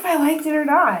don't know if I liked it or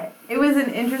not. It was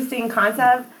an interesting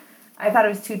concept. I thought it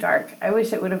was too dark. I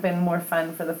wish it would have been more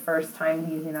fun for the first time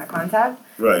using that concept.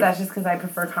 Right. That's just because I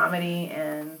prefer comedy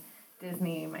and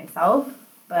Disney myself.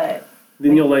 But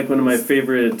Then you'll like one of my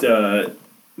favorite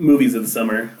movies of the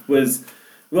summer was,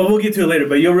 well, we'll get to it later,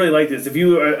 but you'll really like this. If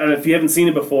you haven't seen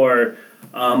it before,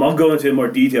 I'll go into it in more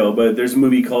detail, but there's a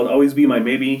movie called Always Be My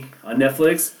Maybe on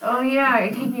Netflix. oh yeah, I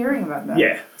keep hearing about that.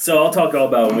 Yeah, so I'll talk all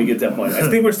about it when we get to that point. I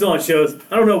think we're still on shows.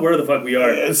 I don't know where the fuck we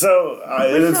are. So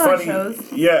it's still on funny.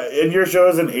 shows. Yeah, in your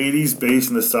shows and 80s based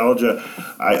nostalgia,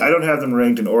 I don't have them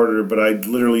ranked in order, but I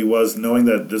literally was, knowing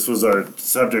that this was our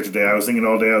subject today, I was thinking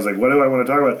all day, I was like, what do I want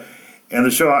to talk about? And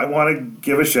the show I want to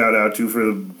give a shout out to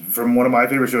from one of my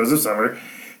favorite shows this summer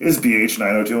is BH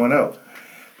 90210.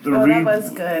 That was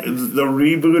good. The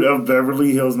reboot of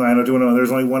Beverly Hills 90210.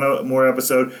 There's only one more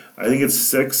episode. I think it's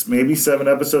 6, maybe 7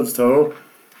 episodes total.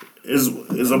 Is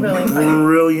a Really funny.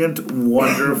 brilliant,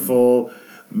 wonderful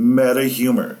meta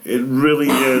humor. It really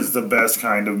is the best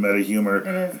kind of meta humor. It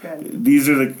is good. These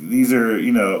are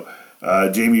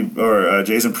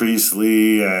Jason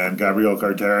Priestley and Gabrielle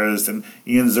Carteris and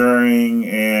Ian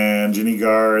Ziering and Ginny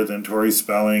Garth and Tori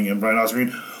Spelling and Brian Austin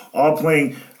Green, all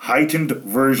playing heightened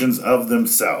versions of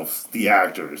themselves, the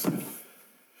actors,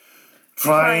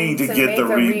 trying to get make the a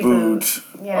reboot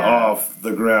Yeah. off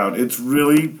the ground. It's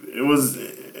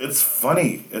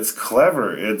funny, it's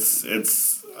clever, it's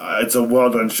a well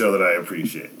done show that I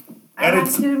appreciate. I And have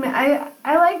it's to admit,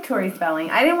 I like Tori Spelling.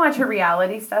 I didn't watch her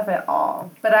reality stuff at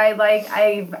all, but I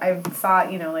saw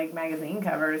like magazine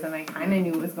covers, and I kind of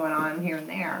knew what was going on here and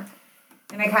there,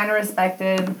 and I kind of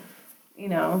respected,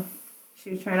 she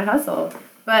was trying to hustle,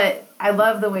 but I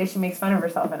love the way she makes fun of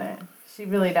herself in it. She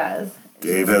really does. She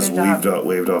Dave does has a good job.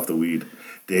 waved off the weed.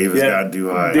 Dave has gotten too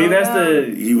high. Dave has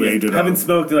to. He waved it haven't off.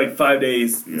 smoked in like 5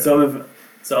 days, Yeah. so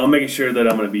I'm making sure that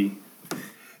I'm gonna be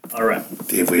all right.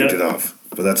 Dave waved it off,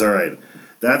 but that's all right.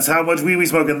 That's how much weed we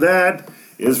smoke, and that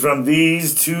is from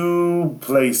these two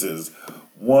places.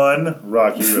 One,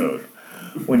 Rocky Road.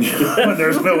 When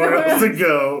there's nowhere else to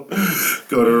go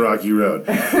to Rocky Road.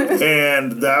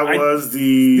 And that was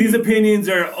These opinions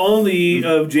are only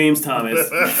of James Thomas.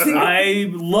 I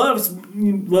love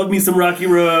me some Rocky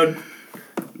Road.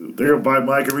 They're gonna buy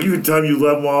Mike. You can tell them you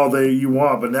love them all day you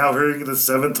want, but now hearing it the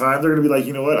 7th time, they're gonna be like,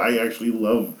 you know what? I actually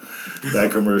love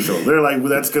that commercial. They're like, well,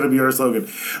 that's gonna be our slogan.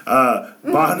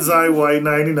 Bonsai White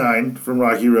 99 from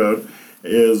Rocky Road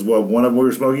is what one of them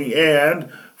we're smoking, and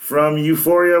from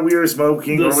Euphoria we are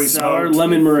smoking, The or we sour smoked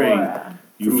lemon meringue.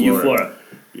 Euphoria.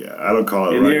 Yeah, I don't call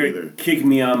it And right they're either. kicking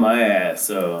me on my ass,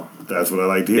 so That's what I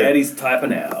like to hear. Daddy's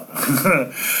typing out.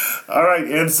 All right,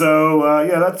 and so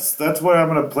that's where I'm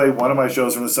gonna play one of my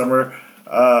shows from the summer.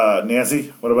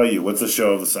 Nancy, what about you? What's the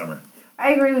show of the summer?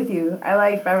 I agree with you. I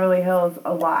like Beverly Hills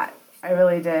a lot. I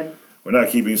really did. We're not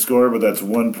keeping score, but that's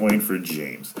 1 point for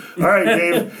James. All right,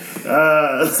 Dave.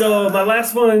 So my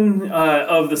last one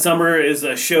of the summer is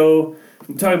a show.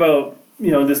 I'm talking about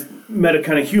this meta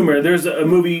kind of humor. There's a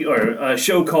movie or a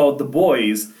show called The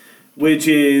Boys, which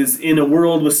is in a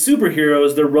world with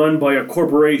superheroes. They're run by a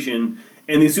corporation,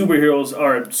 and these superheroes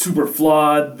are super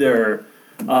flawed. They're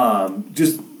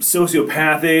just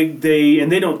sociopathic.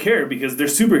 They don't care because they're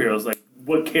superheroes. Like,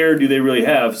 what care do they really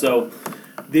have? So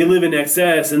they live in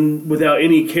excess and without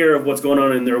any care of what's going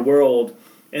on in their world.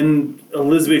 And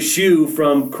Elizabeth Shue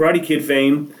from Karate Kid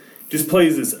fame just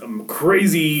plays this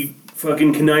crazy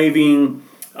fucking conniving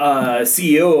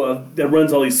CEO that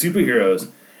runs all these superheroes.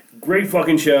 Great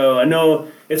fucking show. I know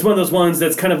it's one of those ones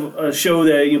that's kind of a show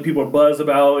that people are buzzed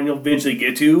about and you'll eventually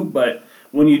get to, but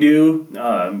when you do,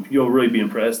 you'll really be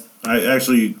impressed.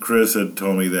 Chris had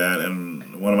told me that,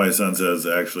 and one of my sons has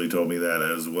actually told me that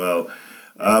as well.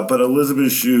 But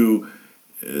Elizabeth Shue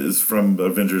is from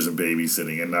Adventures in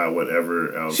Babysitting and not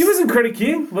whatever else. She was in Karate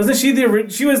Kid, wasn't she?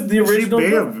 She was the original. She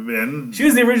may have been. She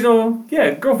was the original,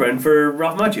 girlfriend for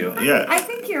Ralph Macchio. Yeah. I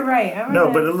think you're right.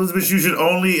 No, but Elizabeth Shue should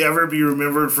only ever be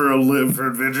remembered for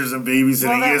Adventures in Babysitting.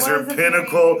 Well, Is her that was a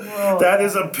pinnacle. great role. That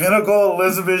is a pinnacle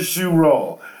Elizabeth Shue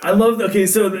role. I love. Okay,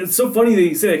 so it's so funny that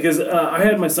you say it because I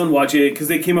had my son watch it because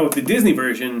they came out with the Disney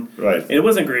version, Right. And it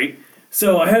wasn't great.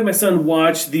 So I had my son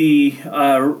watch the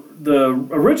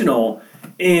original,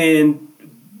 and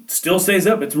still stays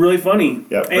up. It's really funny.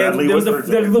 Yeah, and Bradley there was Whitford's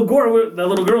the in it. little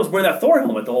girl was wearing that Thor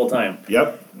helmet the whole time.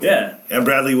 Yep. Yeah, And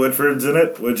Bradley Whitford's in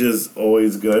it, which is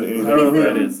always good. I don't know who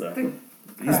that is though.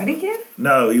 Karate Kid?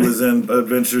 No, he was in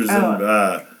Adventures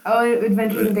Oh.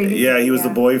 Adventures in Babysitting. Yeah, he was the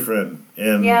boyfriend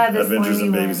in Yeah, the Adventures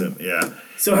in slimy one. Babysitting. Yeah.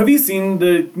 So have you seen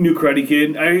the new Karate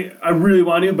Kid? I really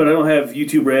want to, but I don't have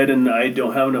YouTube Red, and I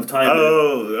don't have enough time.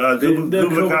 Oh, The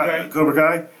Cobra Kai? Cobra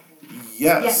Kai?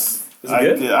 Yes. Yes. Is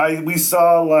it good?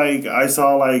 I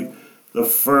saw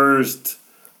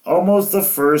almost the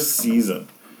first season.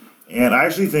 And I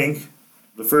actually think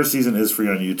the first season is free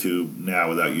on YouTube now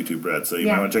without YouTube Red, so you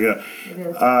might want to check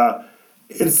it out.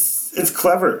 It is. It's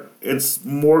clever. It's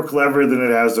more clever than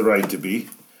it has the right to be.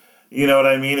 You know what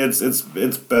I mean? It's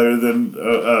better than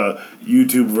a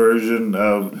YouTube version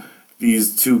of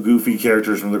these two goofy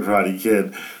characters from the Karate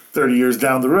Kid. 30 years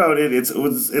down the road,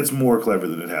 it's more clever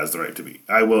than it has the right to be.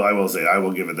 I will say, I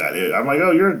will give it that. I'm like,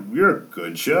 oh, you're a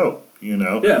good show. You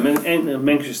know? Yeah, I'm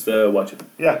anxious to watch it.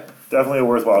 Yeah, definitely a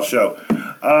worthwhile show.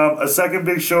 A second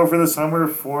big show for the summer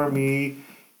for me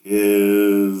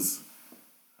is,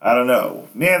 I don't know.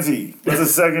 Nancy, what's the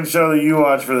second show that you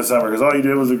watched for the summer? Because all you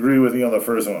did was agree with me on the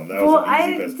first one. That was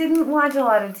I didn't watch a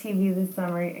lot of TV this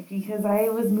summer because I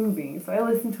was moving, so I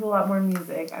listened to a lot more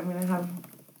music. I'm going to have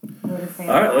more to say.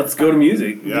 All right, let's go to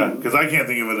music. Yeah, because I can't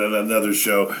think of another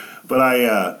show. But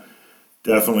I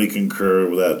definitely concur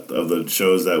with that of the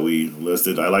shows that we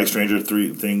listed. I like Stranger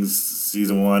Things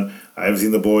season 1. I haven't seen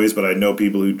The Boys, but I know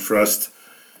people who I trust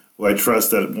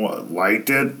that liked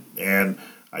it, and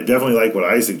I definitely like what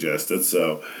I suggested.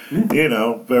 So,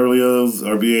 Beverly Hills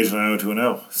or BH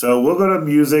 90210. So we'll go to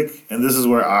music, and this is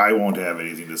where I won't have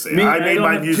anything to say. I made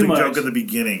my music joke at the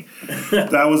beginning.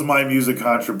 That was my music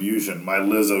contribution, my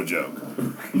Lizzo joke.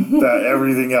 That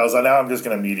everything else, now I'm just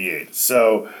going to mediate.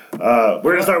 So we're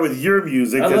going to start with your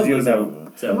music. I love Lizzo.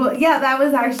 Well, yeah, that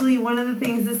was actually one of the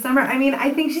things this summer. I mean,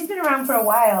 I think she's been around for a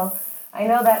while. I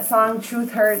know that song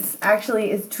Truth Hurts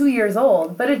actually is 2 years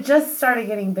old, but it just started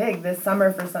getting big this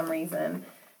summer for some reason.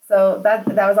 So that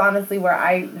was honestly where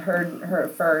I heard her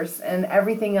first, and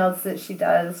everything else that she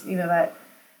does, that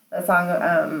song,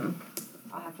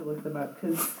 I'll have to look them up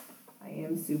because I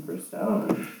am super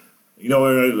stoned. I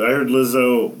heard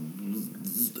Lizzo,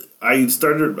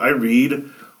 I read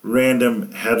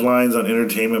random headlines on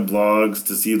entertainment blogs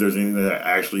to see if there's anything that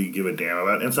I actually give a damn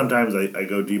about, and sometimes I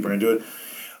go deeper into it.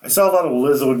 I saw a lot of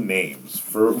Lizzo names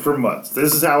for months.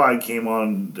 This is how I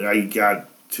got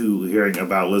to hearing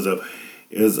about Lizzo,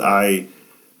 is I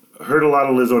heard a lot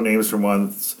of Lizzo names for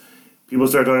months. People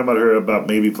started talking about her about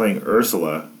maybe playing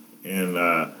Ursula in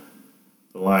The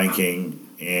Lion King,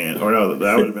 that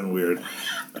would have been weird.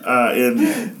 That'd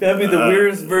be the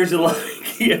weirdest version of Lion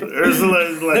King. Ursula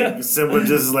is like Simba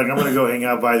just is like, I'm gonna go hang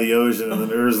out by the ocean, and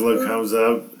then Ursula comes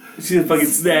up. She fucking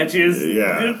snatches.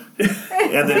 Yeah.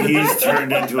 And then he's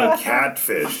turned into a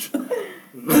catfish.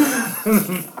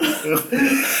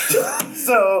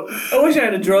 So I wish I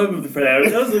had a drug for that.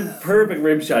 That was a perfect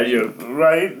rim shot joke.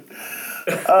 Right?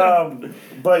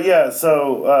 But yeah,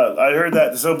 so I heard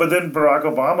that. So, but then Barack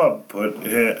Obama put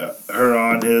her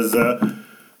on his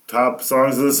top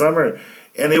songs of the summer.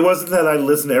 And it wasn't that I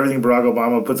listened to everything Barack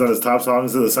Obama puts on his top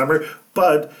songs of the summer,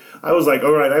 but I was like,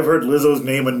 all right, I've heard Lizzo's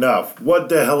name enough. What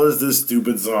the hell is this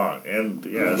stupid song? And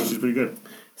yeah, she's pretty good.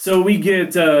 So we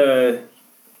get, for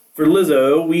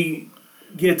Lizzo, we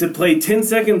get to play 10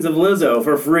 seconds of Lizzo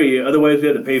for free, otherwise we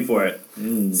have to pay for it.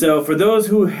 So for those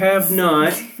who have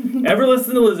not ever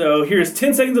listened to Lizzo, here's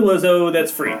 10 seconds of Lizzo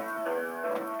that's free.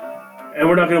 And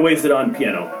we're not going to waste it on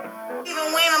piano.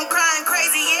 Even when I'm crying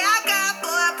crazy, yeah, I got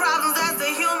blood problems, that's the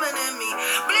human in me.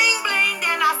 Bling, bling,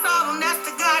 then I solve them, that's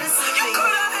the goddess in me. You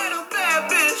could have had a bad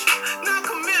bitch, not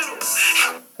committal.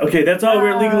 Okay, that's all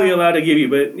we're legally allowed to give you,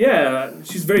 but yeah,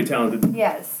 she's very talented.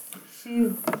 Yes.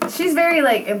 She's very,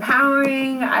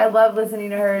 empowering. I love listening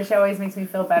to her. She always makes me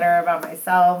feel better about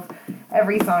myself.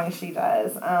 Every song she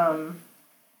does.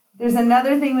 There's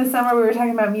another thing this summer. We were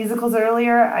talking about musicals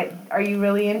earlier. Are you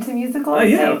really into musicals?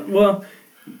 Yeah, well,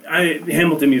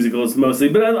 Hamilton musicals mostly,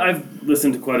 but I've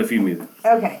listened to quite a few musicals.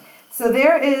 Okay, so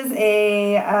there is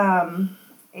a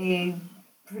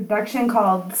production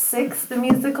called Six, the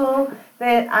musical,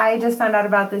 that I just found out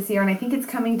about this year, and I think it's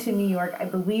coming to New York. I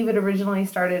believe it originally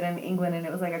started in England, and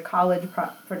it was like a college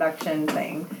production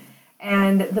thing.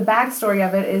 And the backstory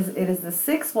of it is the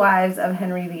 6 wives of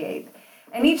Henry VIII.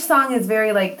 And each song is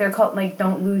very, they're called,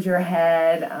 Don't Lose Your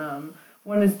Head.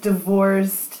 One is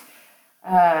divorced,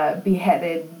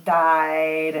 beheaded,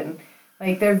 died, and,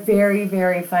 they're very,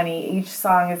 very funny. Each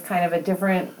song is kind of a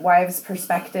different wife's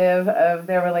perspective of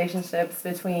their relationships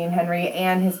between Henry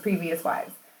and his previous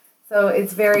wives. So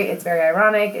it's very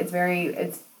ironic.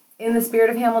 It's in the spirit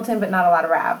of Hamilton, but not a lot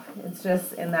of rap. It's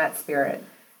just in that spirit.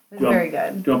 It's very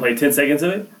good. Do you want to play 10 seconds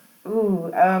of it?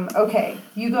 Ooh, okay.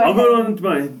 You go I'll ahead. go on to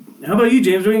mine. How about you,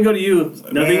 James? We can go to you.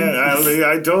 Nothing? Man,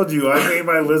 I told you, I made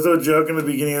my Lizzo joke in the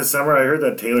beginning of summer. I heard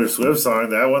that Taylor Swift song.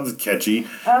 That one's catchy.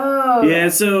 Oh. Yeah,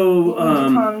 so... You need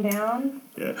to calm down.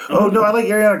 Yeah. Oh, no, I like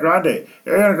Ariana Grande.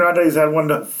 Ariana Grande's had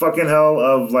one fucking hell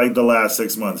of, like, the last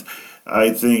 6 months. I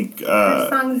think... Her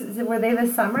songs, were they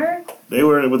this summer? They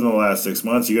were within the last 6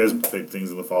 months. You guys picked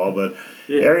things in the fall, but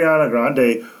Yeah. Ariana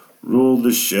Grande ruled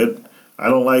the shit. I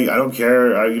don't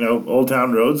care. Old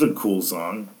Town Road's a cool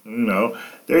song.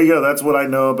 There you go. That's what I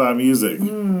know about music.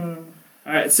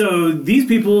 Alright, so these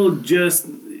people just...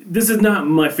 This is not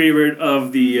my favorite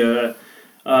of the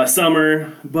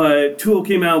summer, but Tool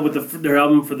came out with their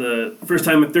album for the first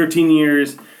time in 13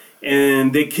 years,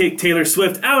 and they kicked Taylor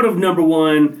Swift out of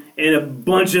 #1, and a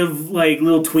bunch of like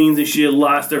little tweens and shit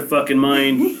lost their fucking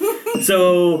mind.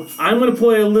 So I'm gonna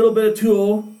play a little bit of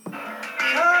Tool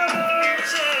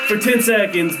for 10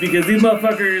 seconds because these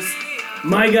motherfuckers,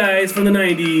 my guys from the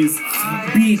 90s,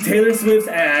 beat Taylor Swift's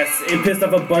ass and pissed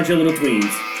off a bunch of little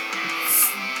tweens.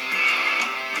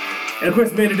 And of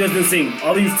course, Amanda doesn't sing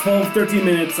all these 12,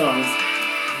 13-minute songs.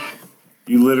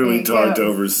 You literally There you talked go.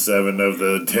 over 7 of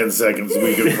the 10 seconds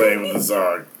we could play with the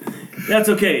song. That's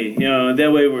okay.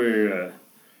 That way we're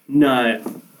not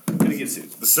gonna get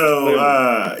sued.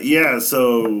 So,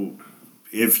 so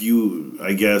if you,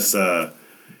 I guess,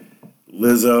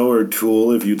 Lizzo or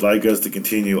Tool, if you'd like us to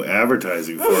continue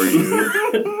advertising for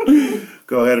you,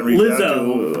 go ahead and reach out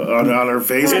to on our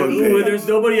Facebook Where page. there's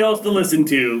nobody else to listen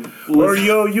to. Or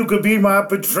you could be my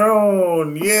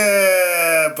patron.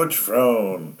 Yeah,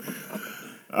 patron.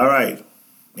 All right,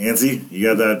 Nancy, you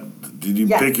got that? Did you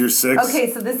Yes. pick your 6? Okay,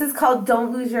 so this is called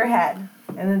Don't Lose Your Head.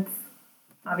 And it's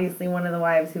obviously one of the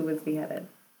wives who was beheaded.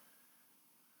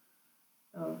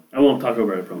 Oh, I won't talk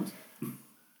over it, I promise.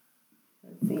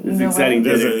 let's see. This is exciting.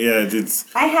 It's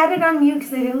I had it on mute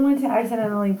because I didn't want to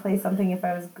accidentally play something if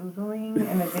I was Googling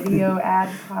and a video ad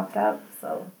popped up.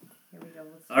 So here we go.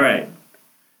 Let's All right.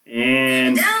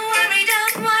 And Don't worry,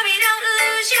 don't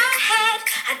lose your head.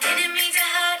 I didn't mean to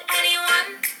hurt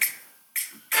anyone.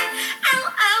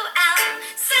 Oh,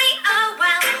 say oh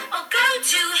well, or go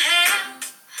to hell.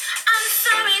 I'm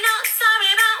sorry, not sorry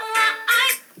about what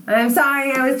I... I'm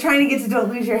sorry, I was trying to get to Don't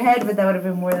Lose Your Head, but that would have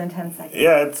been more than 10 seconds.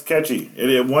 Yeah, it's catchy.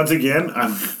 Once again,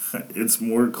 it's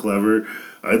more clever.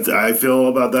 I feel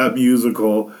about that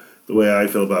musical the way I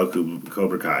feel about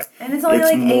Cobra Kai. And it's only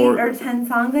It's like more- 8 or 10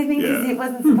 songs, I think, because Yeah. it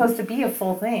wasn't supposed to be a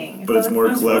full thing. But it's more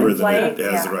just clever one than it flight,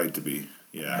 has yeah. the right to be.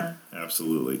 Yeah,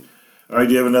 absolutely. All right,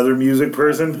 do you have another music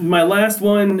person? my last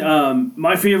one,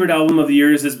 my favorite album of the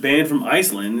year is this band from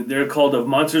Iceland. They're called Of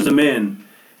Monsters and Men.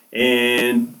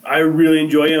 And I really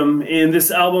enjoy them. And this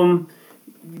album,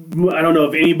 I don't know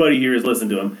if anybody here has listened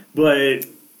to them, but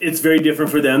it's very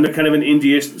different for them. They're kind of an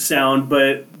indie-ish sound,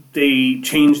 but they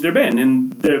changed their band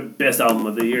and their best album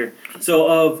of the year. So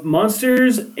Of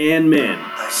Monsters and Men.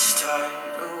 I started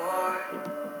a war.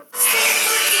 Still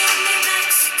looking in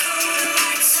Mexico, the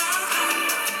lights are on.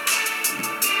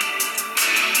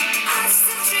 I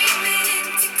still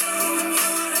dreaming to go when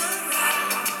you're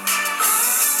around.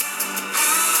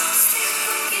 Still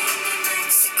looking in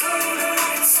Mexico, the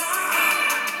lights are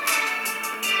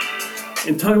on.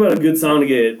 And talk about a good song to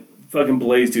get fucking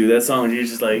blazed to. That song, you're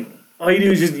just like, all you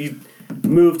do is just you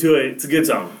move to it. It's a good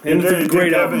song. And it's a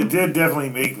great album. It did definitely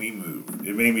make me move.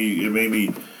 It made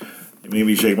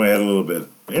me shake my head a little bit.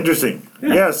 Interesting.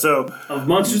 Yeah, so Of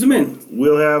Monsters and Men.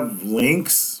 we'll have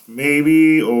links,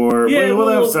 maybe, or Yeah, we'll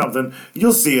have we'll- something.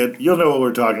 You'll see it. You'll know what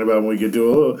we're talking about when we get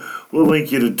to it. We'll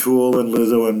link you to Tool and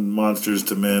Lizzo and Monsters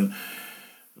to Men.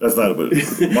 That's not a bit.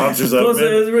 Monsters of Close, it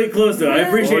Men. was really close though. I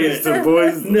appreciate Boys it. to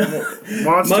boys.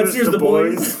 Monsters Monsters to to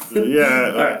boys.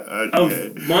 Yeah. Alright. Okay.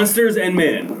 Of Monsters and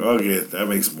Men. Okay, that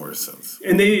makes more sense.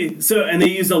 And they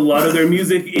used a lot of their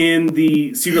music in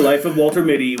The Secret Life of Walter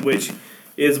Mitty, which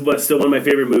is still one of my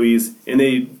favorite movies, and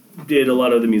they did a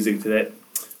lot of the music to that.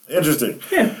 Interesting.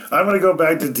 Yeah. I'm going to go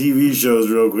back to TV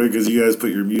shows real quick because you guys put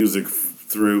your music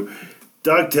through.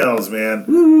 DuckTales, man.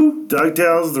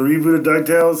 DuckTales, the reboot of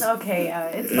DuckTales. Okay, yeah,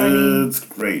 it's funny. It's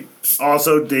great.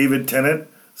 Also, David Tennant,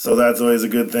 so that's always a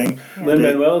good thing.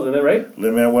 Lin-Manuel, isn't that right?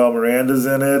 Lin-Manuel Miranda's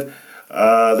in it.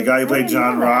 The guy who played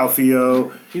John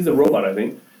Ralphio. He's a robot, I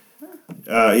think.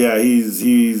 Yeah, he's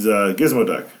Gizmo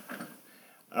Duck.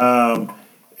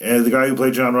 And the guy who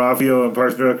played John Ralphio in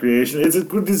Parks and Recreation. It's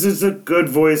a good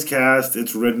voice cast.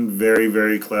 It's written very,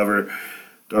 very clever.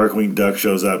 Darkwing Duck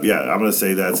shows up. Yeah, I'm gonna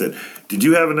say that's it. Did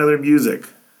you have another music?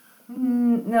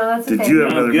 No, that's okay. Did you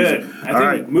have No, another good. music?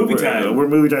 I think movie time. We're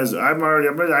movie time.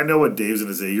 I know what Dave's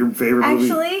gonna say. Your favorite movie?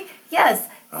 Actually, yes.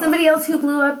 Somebody else who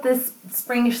blew up this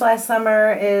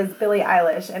spring/summer is Billie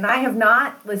Eilish, and I have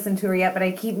not listened to her yet, but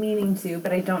I keep meaning to,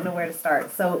 but I don't know where to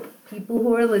start. So people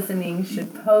who are listening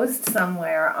should post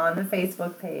somewhere on the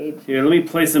Facebook page. Here, let me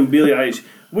play some Billie Eilish,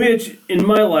 which in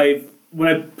my life, when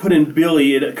I put in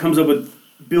Billie, it comes up with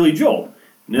Billy Joel.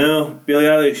 No, Billie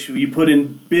Eilish, you put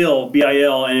in Bill,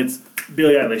 B-I-L, and it's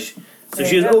Billie Eilish. So There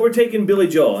she you has go. overtaken Billy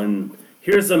Joel, and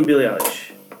here's some Billie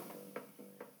Eilish.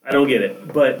 I don't get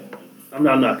it, but I'm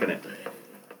not knocking it.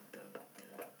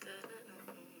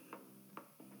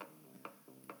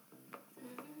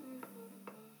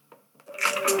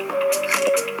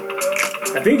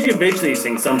 I think she eventually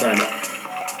sings sometime.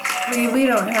 We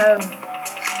don't have.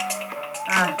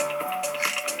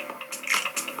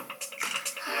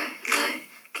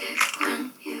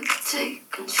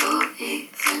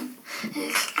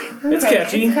 It's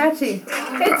catchy. It's catchy.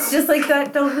 It's just like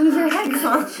that "Don't Lose Your Head"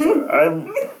 song.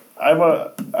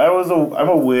 I'm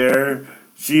aware.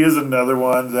 She is another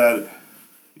one that,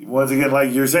 once again,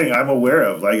 like you're saying, I'm aware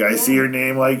of. Like I see her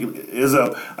name, like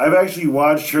Izzo. I've actually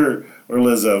watched her, or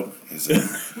Lizzo.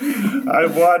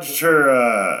 I've watched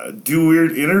her do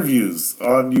weird interviews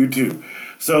on YouTube.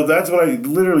 So that's what I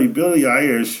literally Billie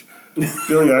Irish,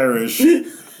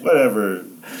 whatever.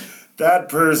 That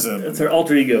person. It's her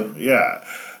alter ego. Yeah.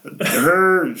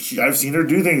 I've seen her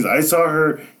do things. I saw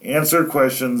her answer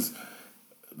questions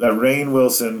that Rainn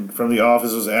Wilson from The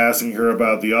Office was asking her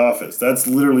about The Office. That's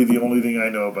literally the only thing I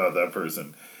know about that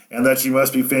person. And that she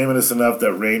must be famous enough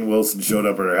that Rainn Wilson showed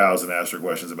up at her house and asked her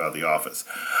questions about The Office.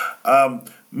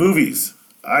 Movies.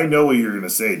 I know what you're going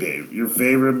to say, Dave. Your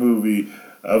favorite movie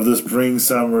of the spring,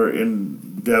 summer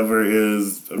endeavor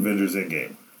is Avengers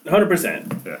Endgame.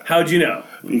 100%. Yeah. How'd you know?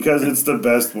 Because it's the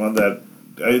best one that...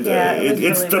 Yeah, it was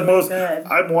it's really, the really most... good.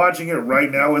 I'm watching it right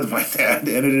now with my dad,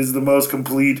 and it is the most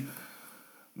complete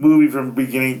movie from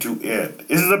beginning to end.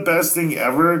 Is it the best thing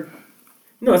ever?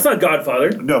 No, it's not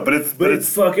Godfather. No, but it's... But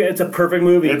it's fucking. It's a perfect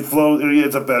movie. It flows...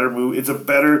 It's a better movie. It's a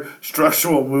better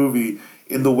structural movie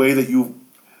in the way that you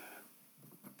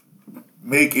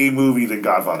make a movie than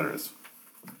Godfather is.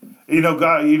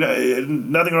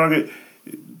 Nothing wrong with...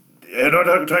 I'm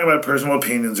not talking about personal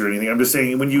opinions or anything. I'm just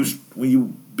saying when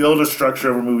you build a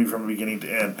structure of a movie from beginning to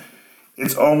end,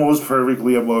 it's almost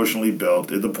perfectly emotionally built.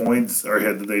 The points are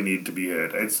hit that they need to be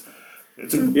hit. It's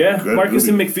a good Marcus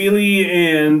movie. and McFeely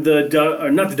and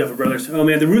not the Duffer Brothers. Oh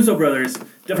man, the Russo brothers.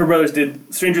 Duffer Brothers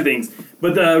did Stranger Things,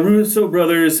 but the Russo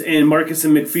brothers and Marcus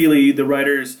and McFeely, the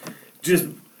writers, just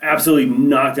absolutely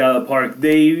knocked out of the park.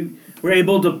 They were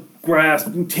able to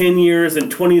grasp 10 years and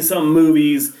 20-something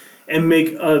movies and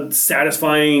make a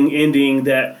satisfying ending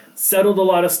that settled a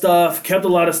lot of stuff, kept a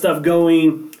lot of stuff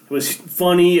going. It was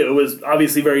funny. It was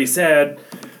obviously very sad.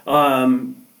 A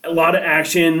lot of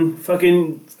action.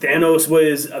 Fucking Thanos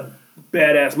was a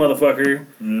badass motherfucker.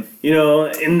 Mm.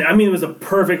 And I mean, it was a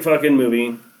perfect fucking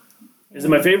movie. Is it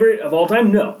my favorite of all time?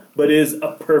 No. But it is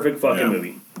a perfect fucking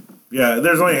movie. Yeah,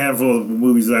 there's only a handful of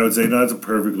movies that I would say, no, it's a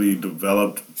perfectly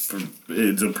developed,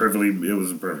 it was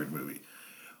a perfect movie.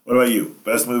 What about you?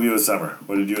 Best movie of the summer.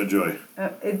 What did you enjoy?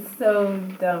 It's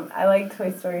so I like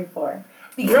Toy Story 4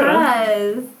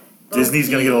 because Disney's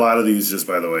going to get a lot of these, just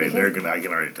by the way. I can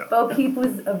already tell. Bo Peep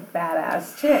was a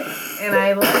badass chick, and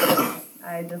I loved it.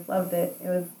 I just loved it. It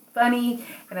was funny,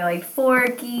 and I liked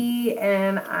Forky,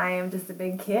 and I am just a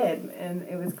big kid, and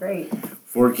it was great.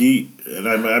 Forky, and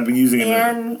I've been using it.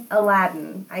 And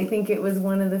Aladdin. I think it was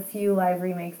one of the few live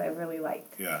remakes I really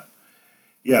liked. Yeah.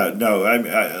 Yeah, no,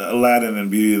 Aladdin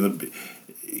and Beauty and the...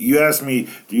 You ask me,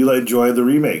 do you enjoy the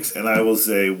remakes? And I will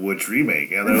say, which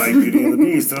remake? And they're like Beauty and the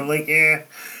Beast. And I'm like, They're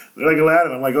like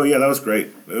Aladdin. I'm like, oh yeah, that was great.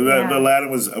 Yeah.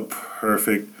 Aladdin was a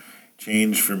perfect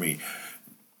change for me.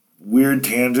 Weird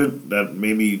tangent that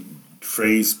made me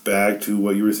trace back to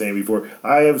what you were saying before.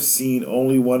 I have seen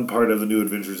only one part of the New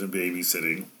Adventures in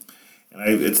Babysitting.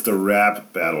 And it's the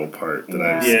rap battle part that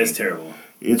I've seen. Yeah, it's terrible.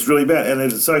 It's really bad, and it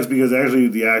sucks because actually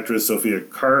the actress Sophia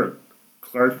Carson,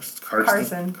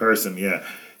 yeah,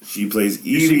 she plays Is she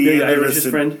Evie. Billie in Eilish's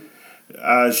friend?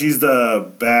 She's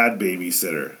the bad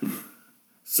babysitter.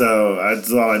 So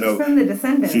that's all I know. From The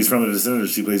Descendants. She's from The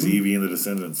Descendants. She plays Evie in The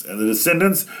Descendants, and The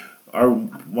Descendants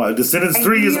Descendants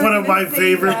 3 is one of my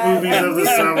favorite movies of the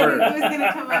summer. It was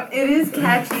gonna come up. It is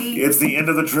catchy. It's the end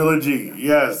of the trilogy.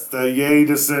 Yes, the Yay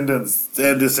Descendants.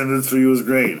 And Descendants 3 was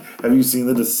great. Have you seen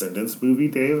the Descendants movie,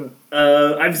 Dave?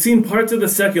 I've seen parts of the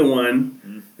second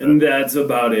one, and that's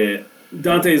about it.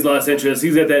 Dante's lost interest.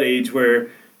 He's at that age where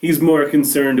he's more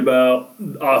concerned about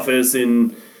Office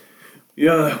and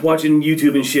watching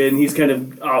YouTube and shit, and he's kind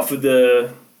of off of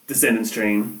the Descendants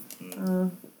train.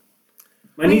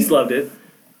 My niece loved it.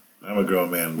 I'm a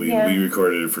grown man. We Yeah.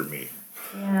 recorded it for me.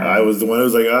 Yeah. I was the one who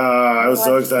was like, I was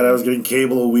so Watched excited. it. I was getting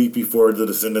cable a week before The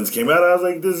Descendants came out. I was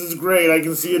like, this is great. I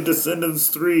can see a Descendants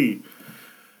 3.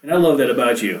 And I love that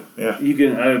about you. Yeah.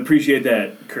 I appreciate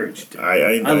that courage.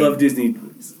 I love Disney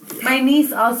movies. My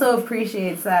niece also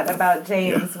appreciates that about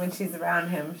James when she's around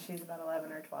him. She's about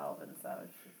 11 or 12, and so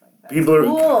she's like, that's People are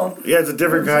cool. Yeah, it's a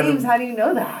different kind James, of how do you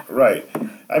know that? right.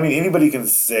 I mean, anybody can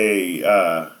say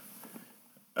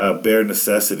bare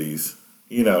necessities,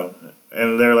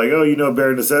 and they're like, oh,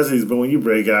 bare necessities. But when you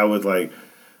break out with like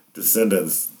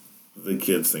Descendants, the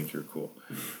kids think you're cool.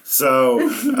 So,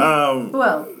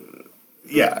 Well,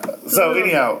 yeah. So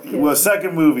anyhow, well,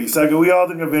 second, we all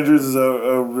think Avengers is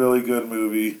a really good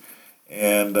movie,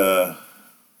 and I've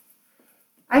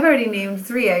already named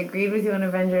 3. I agreed with you on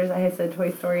Avengers. I had said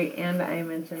Toy Story, and I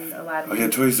mentioned Aladdin. okay,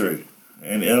 Toy Story.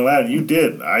 And Aladdin, you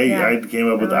did. I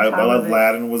came up with I'm on top of it.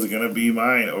 Aladdin was gonna be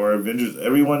mine, or Avengers.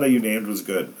 Everyone that you named was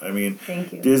good. I mean,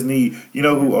 Thank you. Disney. You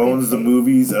know who owns the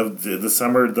movies of the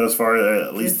summer thus far?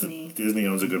 At least Disney. Disney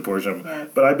owns a good portion of them. Yes.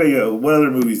 But I bet you, what other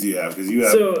movies do you have? Because you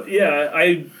have. So yeah,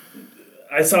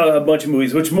 I saw a bunch of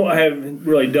movies, which I haven't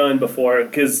really done before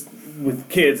because with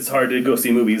kids it's hard to go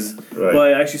see movies. Right.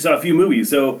 But I actually saw a few movies.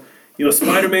 So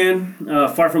Spider-Man: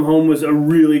 Far From Home was a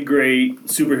really great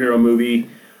superhero movie,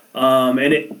 and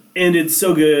it ended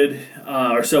so good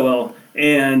or so well.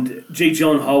 And Jake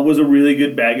Gyllenhaal was a really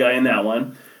good bad guy in that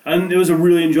one, and it was a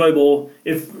really enjoyable.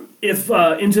 If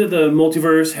Into the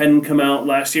Multiverse hadn't come out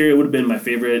last year, it would have been my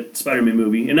favorite Spider-Man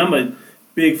movie. And I'm a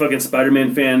big fucking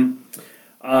Spider-Man fan.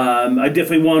 I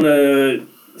definitely want to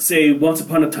say Once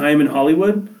Upon a Time in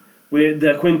Hollywood, with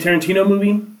the Quentin Tarantino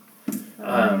movie.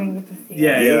 I didn't get to see it.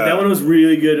 Yeah, that one was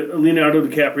really good. Leonardo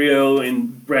DiCaprio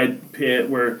and Brad Pitt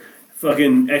were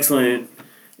fucking excellent.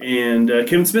 And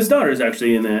Kevin Smith's daughter is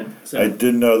actually in that. So. I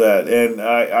didn't know that, and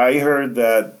I heard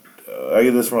that. I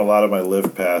get this from a lot of my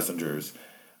Lyft passengers.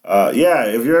 Yeah,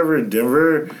 if you're ever in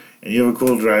Denver and you have a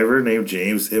cool driver named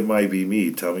James, it might be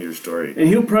me. Tell me your story. And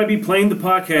he'll probably be playing the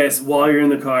podcast while you're in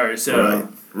the car. So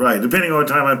Right. Depending on what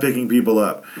time I'm picking people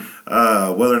up,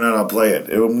 whether or not I'll play it,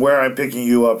 and where I'm picking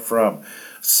you up from.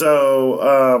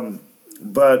 So,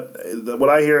 but what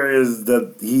I hear is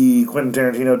that Quentin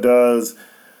Tarantino does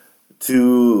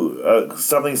to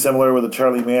something similar with the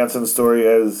Charlie Manson story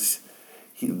as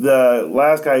the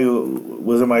last guy who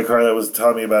was in my car that was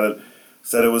telling me about it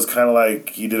said it was kind of like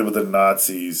he did it with the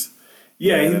Nazis.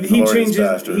 yeah, and he Inglourious changes.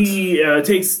 Bastards. He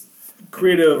takes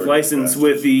creative Inglourious license Bastards.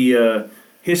 with the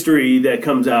history that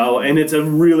comes out, and it's a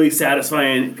really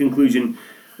satisfying conclusion.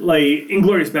 Like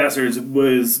Inglourious Bastards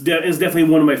is definitely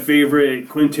one of my favorite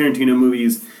Quentin Tarantino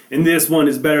movies, and this one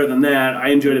is better than that. I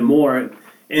enjoyed it more.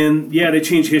 And yeah, they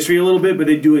change history a little bit, but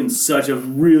they do it in such a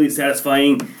really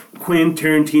satisfying Quentin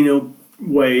Tarantino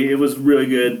way. It was really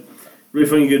good, really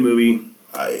fucking good movie.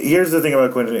 Here's the thing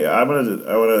about Quentin. I want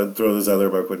to throw this out there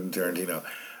about Quentin Tarantino.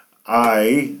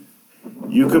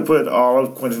 You could put all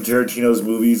of Quentin Tarantino's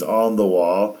movies on the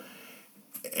wall,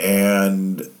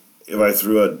 and if I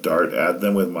threw a dart at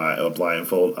them with a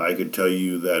blindfold, I could tell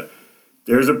you that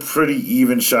there's a pretty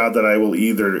even shot that I will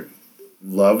either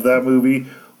love that movie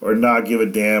or not give a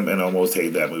damn and almost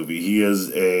hate that movie. He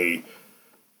is a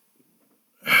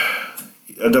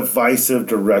divisive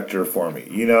director for me.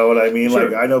 You know what I mean? Sure.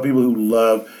 Like, I know people who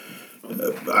love...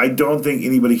 I don't think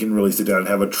anybody can really sit down and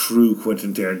have a true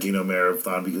Quentin Tarantino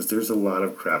marathon because there's a lot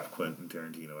of crap Quentin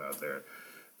Tarantino out there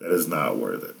that is not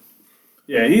worth it.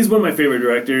 Yeah, he's one of my favorite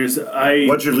directors.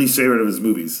 What's your least favorite of his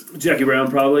movies? Jackie Brown,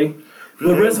 probably.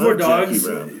 Really? But I Reservoir love Jackie Dogs,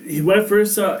 Brown. when I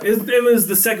first saw it was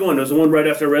the second one. It was the one right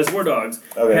after Reservoir Dogs.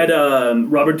 Okay. Had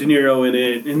Robert De Niro in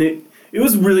it, and it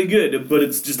was really good, but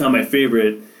it's just not my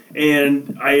favorite.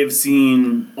 And I have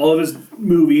seen all of his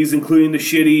movies, including the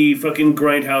shitty fucking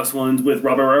Grindhouse ones with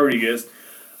Robert Rodriguez.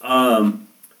 The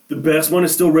best one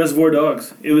is still Reservoir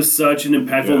Dogs. It was such an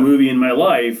impactful movie in my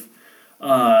life.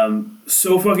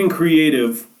 So fucking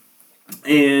creative,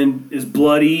 and is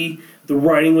bloody. The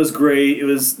writing was great. It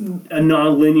was a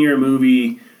non-linear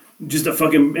movie. Just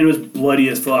and it was bloody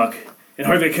as fuck. And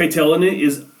Harvey Keitel in it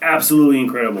is absolutely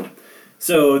incredible.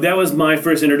 So that was my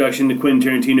first introduction to Quentin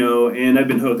Tarantino, and I've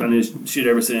been hooked on his shit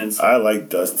ever since. I like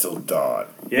Dusk Till Dawn.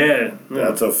 Yeah.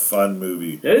 That's a fun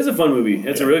movie. That is a fun movie.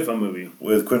 That's a really fun movie.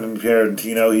 With Quentin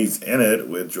Tarantino, he's in it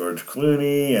with George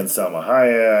Clooney and Salma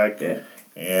Hayek. Yeah.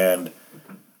 And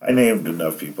I named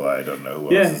enough people. I don't know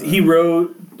who Yeah, else is in he it.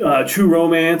 wrote True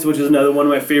Romance, which is another one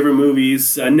of my favorite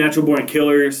movies. Natural Born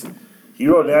Killers. He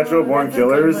wrote Natural Born That's a good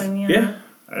Killers? one, Yeah.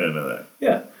 I didn't know that.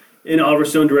 Yeah. And Oliver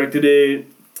Stone directed it.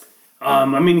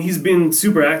 I mean, he's been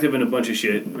super active in a bunch of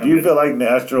shit. Do you feel like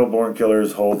Natural Born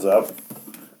Killers holds up?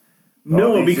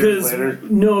 All these years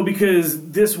later?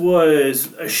 because this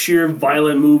was a sheer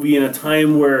violent movie in a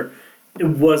time where it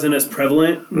wasn't as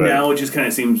prevalent. Right. Now it just kind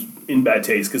of seems in bad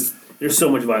taste because there's so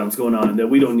much violence going on that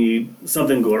we don't need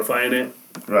something glorifying it.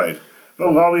 Right.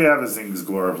 But all we have is things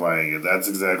glorifying it. That's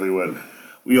exactly what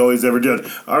we always ever did.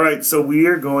 All right, so we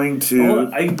are going to.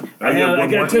 Oh, I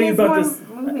gotta tell you about this.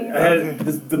 Movie. I had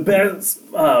the best.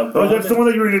 Oh, that's the one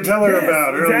that you were going to tell her Yes,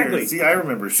 about earlier. exactly. See, I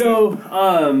remember. Shit.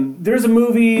 So, there's a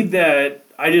movie that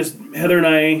Heather and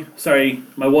I, sorry,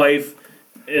 my wife,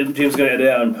 and James is going to edit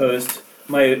out and post,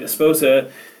 my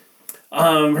esposa,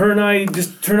 her and I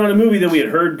just turned on a movie that we had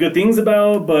heard good things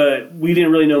about, but we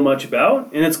didn't really know much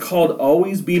about, and it's called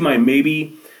Always Be My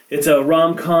Maybe. It's a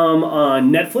rom-com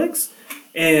on Netflix,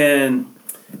 and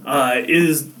it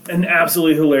is an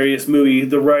absolutely hilarious movie.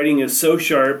 The writing is so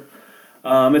sharp.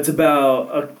 It's about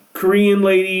a Korean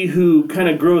lady who kind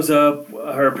of grows up.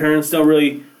 Her parents don't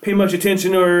really pay much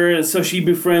attention to her, and so she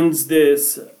befriends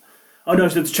this. Oh no,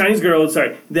 it's a Chinese girl.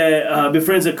 Sorry, that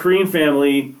befriends a Korean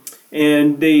family,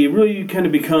 and they really kind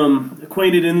of become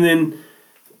acquainted, and then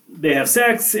they have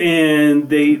sex, and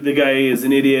the guy is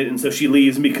an idiot, and so she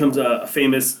leaves and becomes a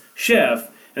famous chef,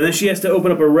 and then she has to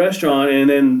open up a restaurant, and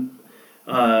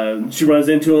then she runs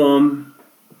into him,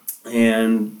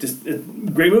 and just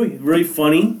great movie, really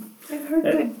funny. I've heard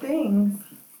good things.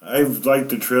 I've liked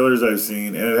the trailers I've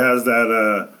seen, and it has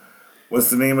that. What's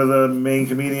the name of the main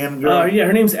comedian girl? Yeah,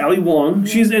 her name's Ali Wong.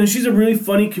 She's a really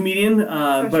funny comedian,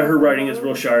 but her writing is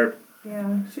real sharp.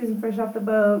 Yeah, she was in Fresh Off the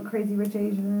Boat, Crazy Rich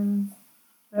Asians.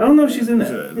 I don't know if she's in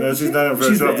that. No, she's not in Fresh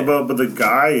She's Off the there. Boat, but the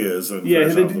guy is in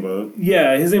Fresh Off the Boat.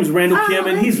 Yeah, his name's Randall Kim,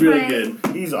 and he's that's really right.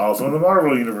 good. He's also in the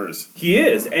Marvel Universe. He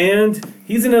is, and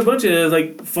he's in a bunch of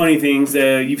like funny things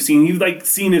that you've seen. You've like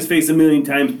seen his face a million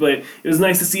times, but it was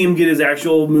nice to see him get his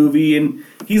actual movie. And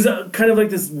he's kind of like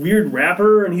this weird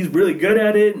rapper, and he's really good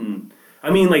at it. And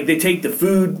I mean, like they take the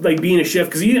food, like being a chef,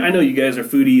 because I know you guys are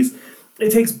foodies.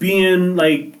 It takes being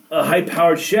like a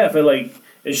high-powered chef, and like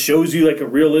it shows you like a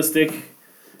realistic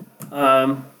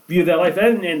view of that life,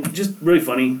 and just really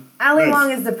funny. Ali Nice.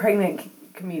 Wong is the pregnant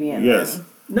comedian. Yes.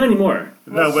 Not anymore.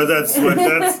 No, but that's what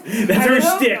that's. That's her I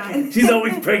hope shtick. not. She's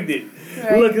always pregnant.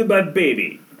 Right. Look at my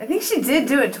baby. I think she did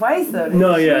do it twice though. Didn't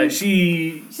No, she?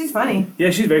 yeah, She's funny.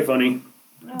 she's very funny.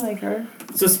 I like her.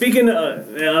 So speaking,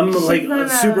 I'm like on a-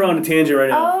 super on a tangent right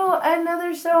now. Oh,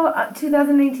 another show,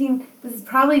 2018. This is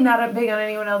probably not up big on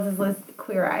anyone else's list.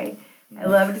 Queer Eye. I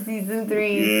loved season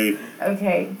 3. Yay.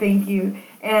 Okay, thank you.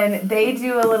 And they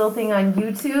do a little thing on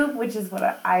YouTube, which is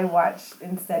what I watch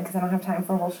instead because I don't have time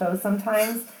for whole shows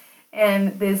sometimes.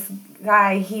 And this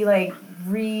guy, he like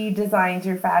redesigned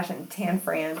your fashion, Tan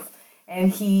France,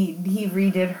 and he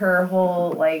redid her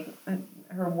whole like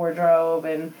her wardrobe,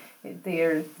 and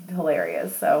they're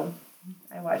hilarious. So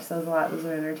I watch those a lot. Those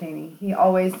are entertaining. He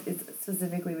always is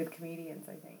specifically with comedians,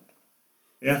 I think.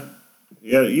 Yeah.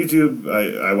 Yeah, YouTube,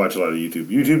 I watch a lot of YouTube.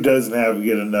 YouTube doesn't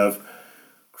get enough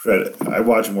credit. I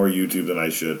watch more YouTube than I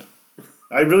should.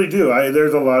 I really do.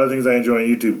 There's a lot of things I enjoy on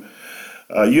YouTube.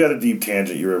 You had a deep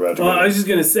tangent you were about to Well, go. I was just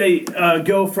gonna say,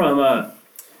 go from.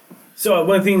 So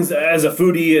one of the things as a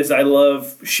foodie is I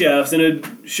love chefs, and it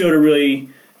showed a really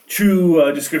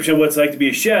true description of what it's like to be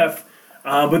a chef.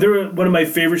 But one of my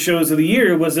favorite shows of the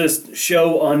year was this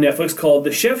show on Netflix called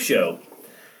The Chef Show.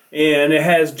 And it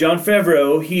has Jon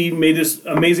Favreau. He made this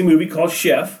amazing movie called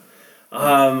Chef,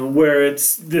 where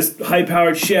it's this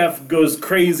high-powered chef goes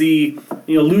crazy,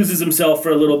 loses himself for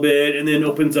a little bit, and then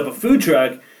opens up a food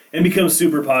truck and becomes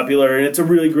super popular. And it's a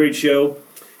really great show.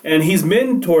 And he's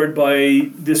mentored by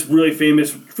this really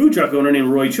famous food truck owner named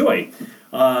Roy Choi.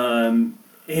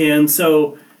 And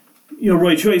so,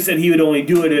 Roy Choi said he would only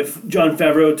do it if Jon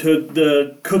Favreau took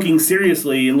the cooking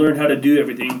seriously and learned how to do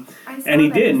everything. And he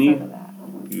did. And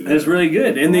it's really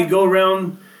good. And they go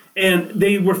around, and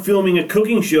they were filming a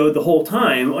cooking show the whole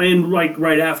time, and like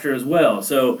right after as well.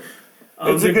 So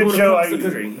It's a they're good going show. across the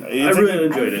country. I it's a really good-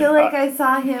 enjoyed I it. feel like I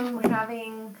saw him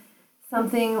having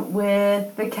something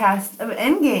with the cast of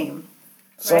Endgame.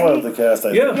 Some of the cast,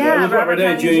 I Yeah. think. Yeah, with Robert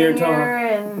Downey Jr. and Tom.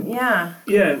 and yeah.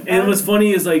 Yeah, and what's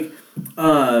funny is like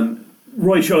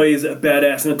Roy Choi is a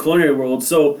badass in the culinary world,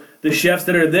 so the chefs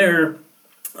that are there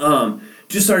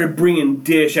just started bringing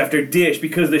dish after dish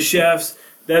because the chefs.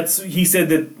 He said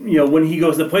that when he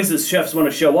goes to places, chefs want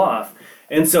to show off,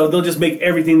 and so they'll just make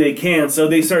everything they can. So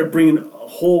they started bringing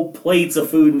whole plates of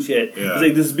food and shit. Yeah. It's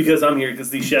like, this is because I'm here because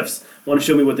these chefs want to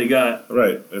show me what they got.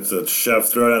 Right. It's a chef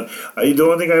throwing out. The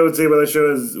only thing I would say about the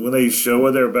show is when they show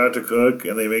what they're about to cook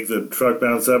and they make the truck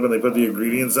bounce up and they put the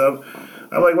ingredients up,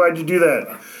 I'm like, why'd you do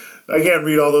that? I can't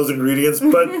read all those ingredients,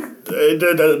 but it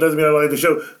doesn't mean I don't like the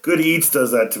show. Good Eats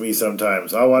does that to me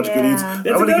sometimes. I'll watch Good Eats. Yeah.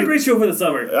 That's another great show for the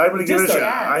summer. I'm going to give it a shot.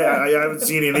 Yeah. I haven't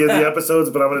seen any of the episodes,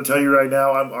 but I'm going to tell you right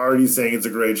now, I'm already saying it's a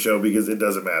great show because it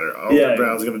doesn't matter. Alton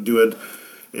Brown's going to do it.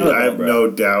 I have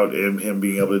no doubt in him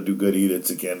being able to do Good Eats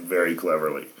again very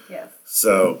cleverly. Yes.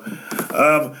 So,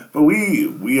 but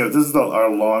we have, this is our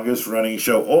longest running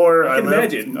show. Or I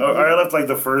left like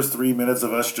the first 3 minutes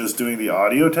of us just doing the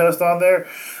audio test on there.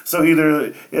 So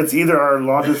it's either our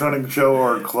longest running show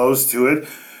or close to it.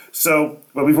 So,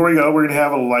 but before we go, we're gonna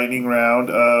have a lightning round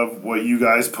of what you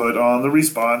guys put on the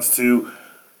response to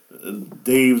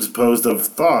Dave's post of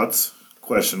thoughts. ?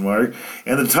 And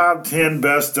the top 10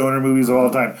 best stoner movies of all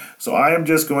time. So I am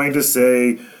just going to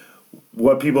say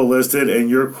what people listed, and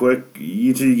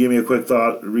you two give me a quick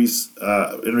thought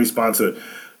in response to it.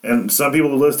 And some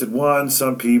people listed one,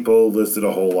 some people listed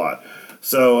a whole lot.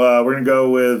 So we're going to go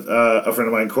with a friend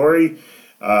of mine, Corey,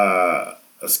 a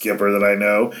skipper that I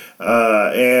know,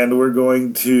 and we're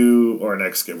going to, or an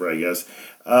ex-skipper, I guess.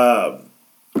 I'm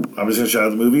just going to shout out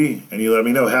the movie, and you let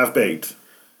me know. Half Baked.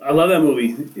 I love that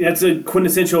movie. That's a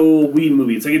quintessential weed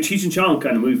movie. It's like a Cheech and Chong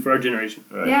kind of movie for our generation.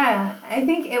 Right. Yeah, I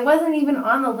think it wasn't even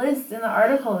on the list in the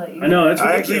article that you. I know. That's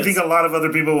I actually think a lot of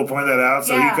other people will point that out.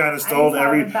 So Yeah, you kind of stole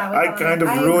I kind of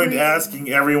ruined asking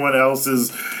everyone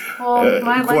else's Well,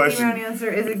 my lightning question. round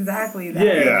answer is exactly that.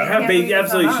 Yeah, Yeah. Half Baked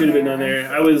absolutely should have been on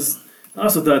there. I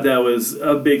also thought that was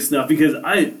a big snuff because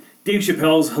Dave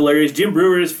Chappelle's hilarious. Jim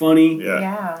Brewer is funny.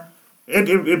 Yeah.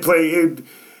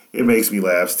 It makes me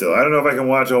laugh still. I don't know if I can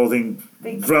watch the whole thing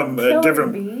from a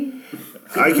different.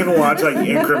 I can watch like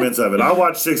increments of it. I'll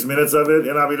watch 6 minutes of it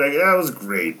and I'll be like, that was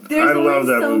great. I love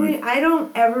that movie. I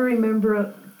don't ever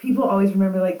remember. People always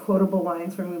remember like quotable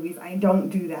lines from movies. I don't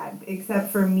do that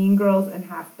except for Mean Girls and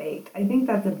Half Baked. I think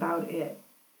that's about it.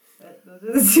 Those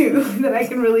are the two that I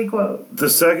can really quote. The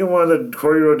second one that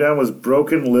Corey wrote down was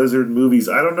Broken Lizard Movies.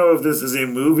 I don't know if this is a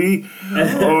movie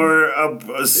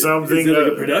or something. Is it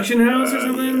like a production house or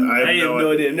something? I have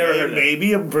no idea. Never heard of that.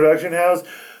 Maybe a production house,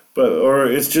 or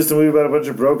it's just a movie about a bunch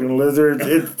of broken lizards.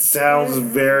 It sounds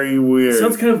very weird.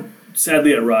 Sounds kind of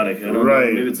sadly erotic. I don't know.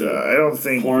 Right. Maybe it's I don't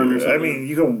think. porn or something. I mean,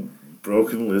 you go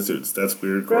broken lizards. That's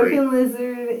weird. Corey. Broken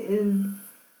Lizard is.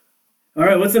 All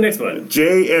right, what's the next one?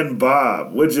 Jay and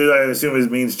Bob, which I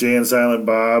assume means Jay and Silent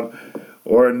Bob,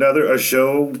 or a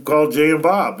show called Jay and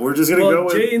Bob. We're just gonna go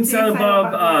with Jay and Silent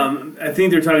Bob. I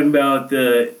think they're talking about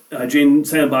the Jay and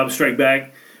Silent Bob Strike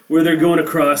Back, where they're going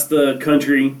across the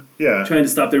country, trying to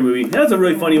stop their movie. That's a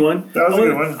really funny one. That was a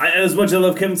good one. As much as I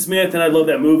love Kevin Smith and I love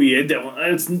that movie, I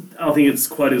don't think it's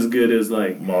quite as good as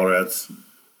like Mallrats.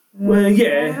 Well,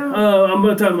 yeah. I'm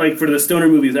gonna talk like for the stoner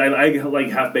movies. I like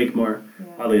Half Baked more.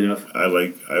 Oddly enough, I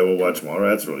will watch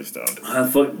Mallrats really stoned. I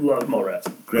love Mallrats.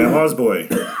 Grandma's Boy.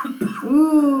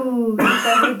 Ooh,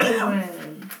 that's a good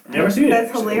one. Never seen it.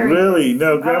 That's hilarious. Really?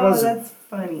 No, Grandma's. Oh, that's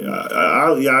funny.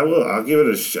 I will. I'll give it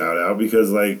a shout out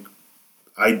because like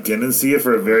I didn't see it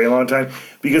for a very long time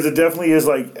because it definitely is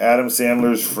like Adam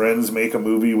Sandler's Friends make a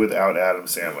movie without Adam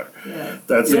Sandler. Yeah.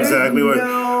 That's exactly what.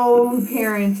 No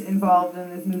parent involved in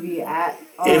this movie at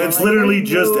all. And it's literally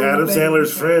just Adam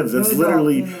Sandler's Friends. It's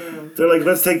literally. They're like,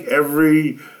 let's take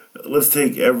every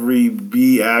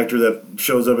B actor that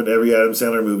shows up in every Adam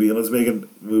Sandler movie and let's make a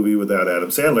movie without Adam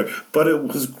Sandler. But it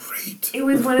was great. It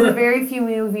was one of the very few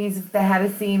movies that had a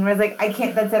scene where I was like, I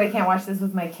can't watch this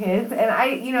with my kids. And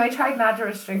I tried not to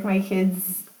restrict my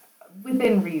kids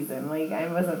within reason. Like,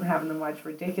 I wasn't having them watch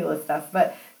ridiculous stuff.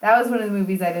 But that was one of the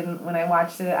movies when I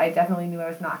watched it, I definitely knew I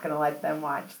was not going to let them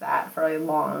watch that for a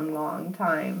long, long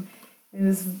time.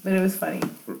 But it was funny.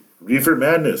 Reefer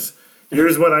Madness.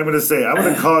 Here's what I'm going to say. I'm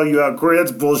going to call you out, Corey.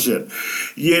 That's bullshit.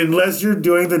 Unless you're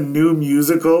doing the new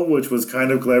musical, which was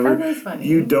kind of clever, That is funny.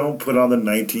 you don't put on the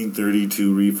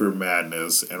 1932 Reefer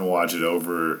Madness and watch it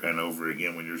over and over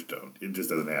again when you're stoned. It just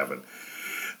doesn't happen.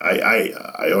 I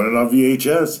own it on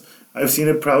VHS. I've seen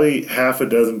it probably half a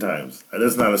dozen times.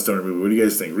 That's not a stoner movie. What do you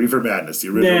guys think? Reefer Madness, the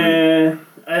original.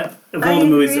 Of all the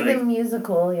movies, the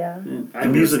musical, yeah.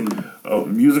 The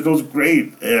musical's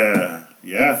great. Yeah.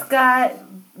 It's got,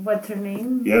 what's her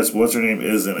name? Yes, what's her name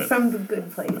is in it. From The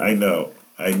Good Place. I know.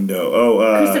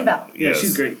 Oh, Kristen Bell. Yeah, yes.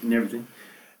 she's great and everything.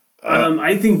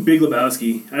 I think Big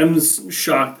Lebowski. I'm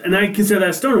shocked, and I consider that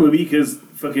a stoner movie because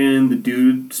fucking the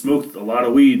dude smoked a lot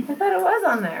of weed. I thought it was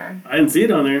on there. I didn't see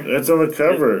it on there. That's on the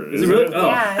cover. Is it really? Oh.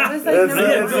 Yeah, it was like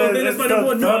That's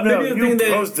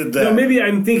number one. Maybe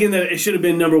I'm thinking that it should have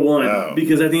been number one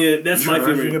because I think that's my You're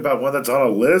arguing favorite. about one that's on a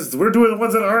list. We're doing the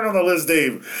ones that aren't on the list,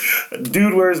 Dave.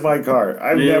 Dude, where's my car?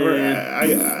 I've never.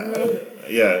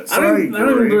 Yeah, I sorry. don't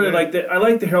even really like that. I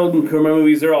like the Harold and Kumar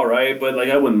movies. They're all right, but like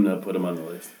I wouldn't put them on the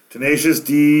list. Tenacious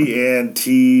D and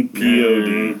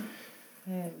TPOD.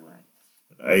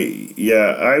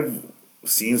 I've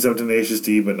seen some Tenacious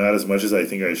D, but not as much as I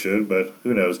think I should. But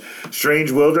who knows?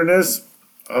 Strange Wilderness.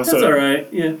 Also, That's all right.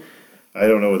 Yeah, I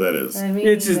don't know what that is.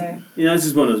 it's just it's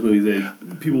just one of those movies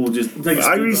that people will just. It's like a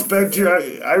I speed respect bump.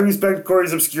 you. I respect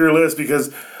Corey's obscure list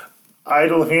because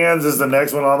Idle Hands is the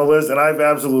next one on the list, and I've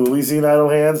absolutely seen Idle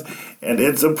Hands, and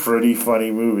it's a pretty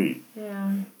funny movie.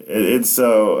 Yeah. It's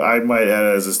so I might add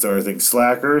it as a stoner thing.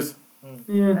 Slackers.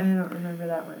 Yeah. I don't remember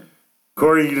that one.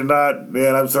 Corey, you did not.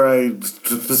 Man, I'm sorry. I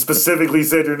specifically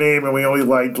said your name, and we only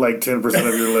liked like 10%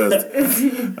 of your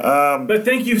list. But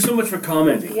thank you so much for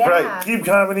commenting. Yeah. Right. Keep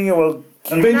commenting, and we'll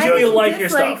keep Eventually you'll like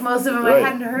Just your like stuff. most of them, Right. I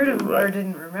hadn't heard of or Right.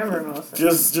 didn't remember most of them.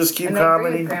 just keep And I agree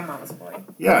commenting. with Grandma's Boy. I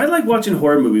Yeah. like watching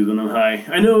horror movies when I'm high.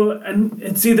 I know, and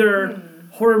it's either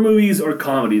horror movies or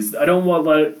comedies. I don't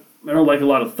like a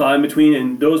lot of thought in between,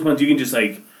 and those ones you can just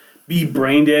like be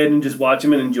brain dead and just watch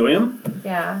them and enjoy them.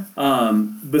 Yeah.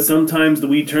 But sometimes the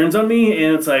weed turns on me,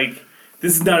 and it's like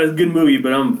this is not a good movie,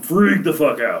 but I'm freaked the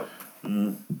fuck out.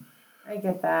 I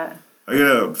get that.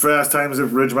 Yeah. Fast Times at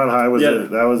Ridgemont High was Yeah.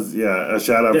 that was a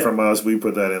shout out Yeah. from us. We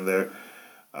put that in there.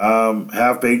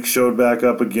 Half Baked showed back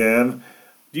up again.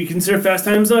 Do you consider Fast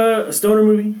Times a stoner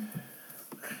movie?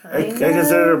 I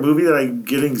consider it a movie that I'm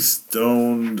getting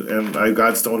stoned, and I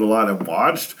got stoned a lot and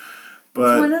watched.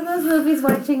 But One of those movies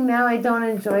watching now I don't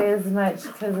enjoy as much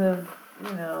because of,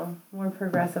 more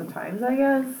progressive times, I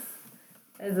guess.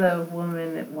 As a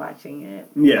woman watching it.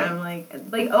 Yeah. I'm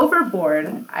like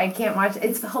Overboard, I can't watch.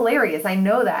 It's hilarious. I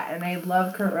know that. And I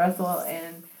love Kurt Russell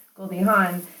and Goldie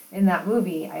Hawn in that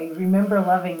movie. I remember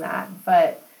loving that.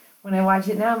 But when I watch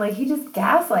it now, I'm like, he just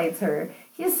gaslights her.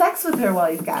 He has sex with her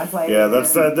while he's gaslighting yeah,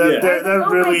 that's her. that. Yeah. That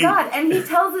Oh really. my god! And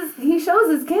he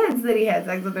shows his kids that he had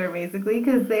sex with her basically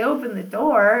because they opened the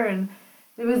door and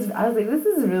I was like, this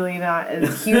is really not as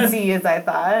cutesy as I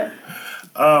thought.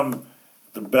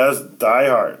 The best Die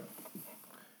Hard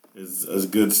is a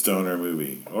good stoner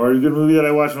movie, or a good movie that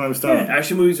I watch when I'm Yeah, stoned.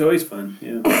 action movies are always fun.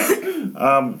 Yeah.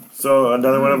 So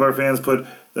another one of our fans put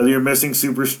that you're missing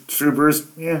Super Troopers.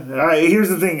 Yeah, here's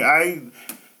the thing. I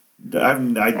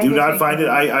do not find it.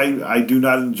 I do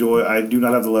not enjoy. I do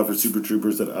not have the love for Super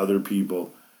Troopers that other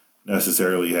people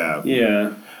necessarily have.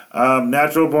 Yeah.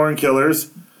 Natural Born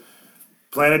Killers,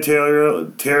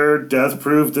 Planetary Terror, Death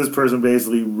Proof. This person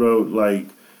basically wrote like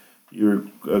you're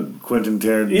Quentin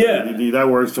Tarantino. Yeah. That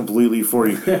works completely for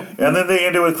you. And then they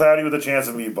ended with Cloudy with a Chance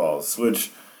of Meatballs,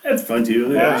 which. That's fun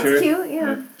too. Yeah, That's sure. cute,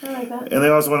 yeah. I like that. And they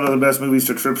also one of the best movies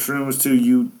to trip shrooms too.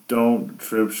 You don't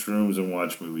trip shrooms and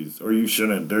watch movies, or you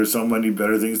shouldn't. There's so many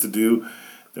better things to do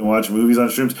than watch movies on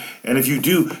shrooms. And if you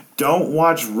do, don't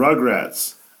watch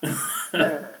Rugrats.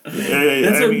 That's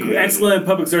an excellent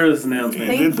public service announcement.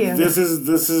 Thank you. This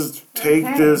is take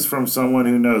Okay. this from someone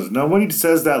who knows. Nobody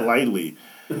says that lightly.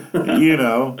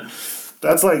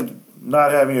 That's like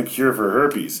not having a cure for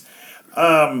herpes.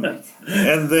 And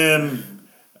then.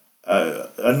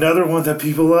 Another one that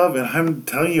people love, and I'm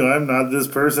telling you, I'm not this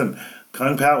person.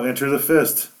 Kung Pao Enter the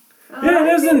Fist. Yeah,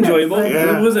 it was enjoyable.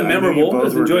 Yeah, It wasn't I knew you memorable. It both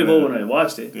was were enjoyable gonna- when I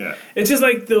watched it. Yeah. It's just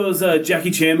like those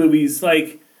Jackie Chan movies.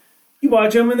 Like, you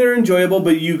watch them and they're enjoyable,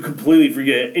 but you completely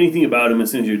forget anything about them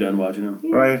as soon as you're done watching them.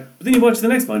 Right. But then you watch the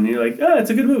next one and you're like, it's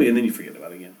a good movie, and then you forget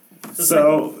about it again.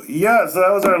 So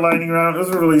that was our lightning round. It was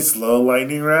a really slow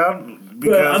lightning round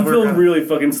because I'm we're feeling kinda- really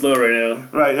fucking slow right now.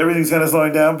 right. Everything's kind of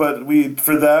slowing down, but we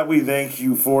thank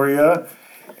Euphoria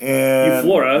and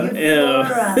Flora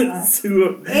Euphoria. and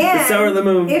sour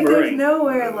lemon If there's meringue.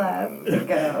 nowhere left to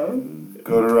go.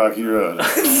 go to Rocky Road.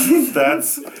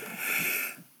 That's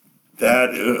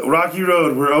that Rocky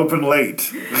Road. We're open late.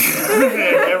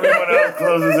 Everyone else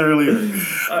closes earlier.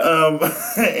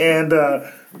 And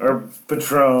our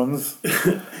patrons.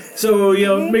 So,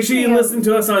 make sure you listen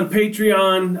to us on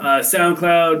Patreon,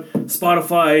 SoundCloud,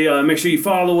 Spotify. Make sure you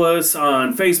follow us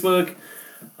on Facebook.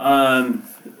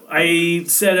 I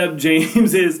set up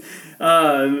James's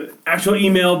actual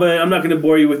email, but I'm not going to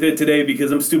bore you with it today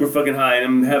because I'm super fucking high and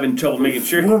I'm having trouble making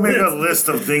sure. We'll make a list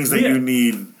of things that Yeah. you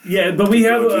need. Yeah, but we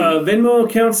have a Venmo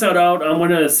account set out. I'm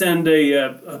going to send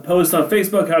a post on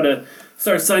Facebook how to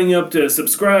start signing up to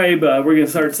subscribe. We're going to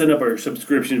start setting up our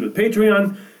subscription with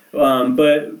Patreon.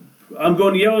 But I'm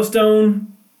going to Yellowstone.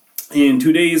 In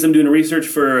 2 days, I'm doing a research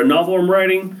for a novel I'm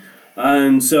writing.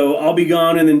 And so I'll be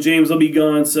gone, and then James will be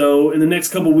gone. So in the next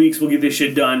couple weeks, we'll get this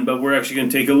shit done. But we're actually going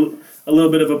to take a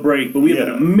little bit of a break. But we have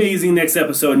an amazing next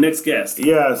episode, next guest.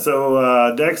 Yeah,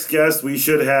 so next guest we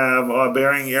should have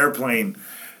bearing airplane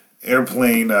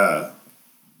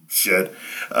shit.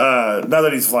 Not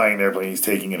that he's flying an airplane, he's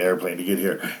taking an airplane to get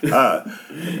here.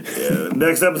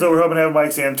 Next episode, we're hoping to have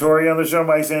Mike Santori on the show.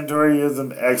 Mike Santori is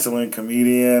an excellent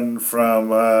comedian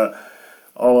from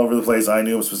all over the place. I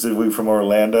knew him specifically from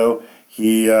Orlando.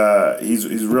 He's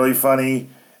really funny.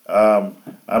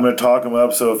 I'm going to talk him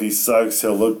up, so if he sucks,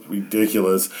 he'll look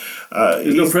ridiculous.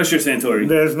 There's no pressure, Santori.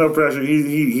 There's no pressure.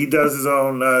 He does his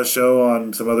own show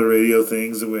on some other radio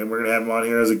things, and we're going to have him on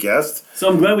here as a guest. So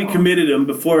I'm glad we committed him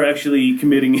before actually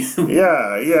committing him.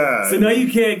 Yeah. So now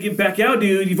you can't get back out,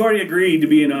 dude. You've already agreed to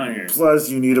being on here. Plus,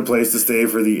 you need a place to stay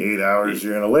for the 8 hours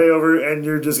you're going to lay over, and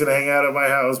you're just going to hang out at my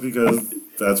house because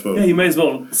that's what... Yeah, you might as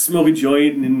well smoke a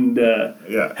joint and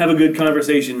have a good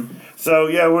conversation. So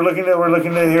yeah, we're looking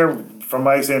to hear from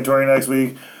Mike Santori next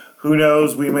week. Who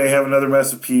knows? We may have another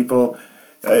mess of people.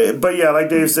 But yeah, like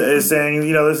Dave is saying,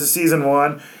 this is season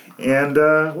 1, and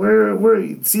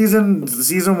we're season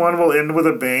 1 will end with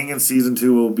a bang, and season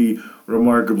 2 will be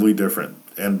remarkably different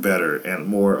and better and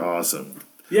more awesome.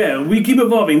 Yeah, we keep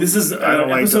evolving. This is I don't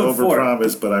like to episode 4.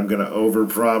 overpromise, but I'm going to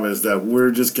overpromise that we're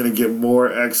just going to get more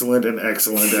excellent and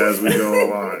excellent as we go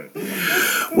along.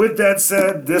 With that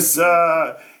said,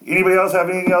 anybody else have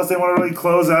anything else they want to really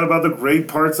close out about the great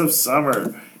parts of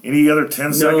summer? Any other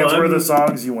 10 seconds worth of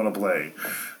songs you want to play?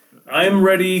 I'm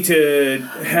ready to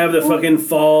have the fucking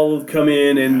fall come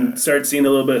in and start seeing a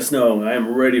little bit of snow.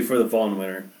 I'm ready for the fall and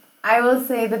winter. I will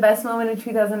say the best moment of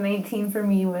 2019 for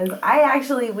me was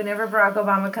whenever Barack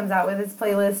Obama comes out with his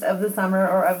playlist of the summer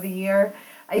or of the year,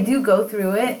 I do go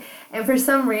through it. And for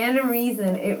some random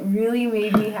reason, it really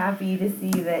made me happy to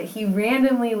see that he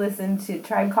randomly listened to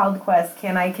Tribe Called Quest,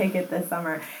 Can I Kick It This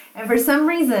Summer? And for some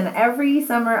reason, every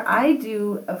summer I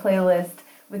do a playlist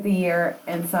with the year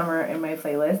and summer in my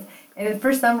playlist. And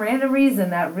for some random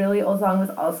reason, that really old song was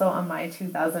also on my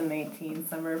 2019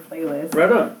 summer playlist. Right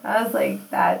on. I was like,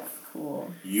 that's cool.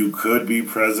 You could be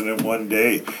president one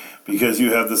day because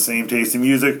you have the same taste in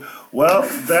music. Well,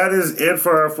 that is it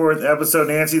for our 4th episode.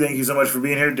 Nancy, thank you so much for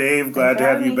being here. Dave, glad to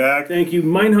have you back. Thank you.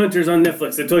 Mindhunters on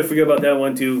Netflix. I totally forgot about that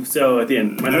one too. So at the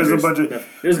end, there's a bunch of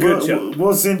there's a good show.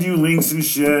 We'll send you links and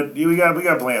shit. We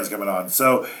got plans coming on.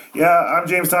 So yeah, I'm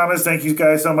James Thomas. Thank you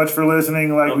guys so much for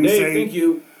listening. Like we Dave, say, thank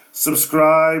you.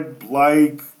 Subscribe,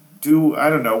 whatever.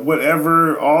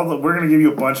 We're gonna give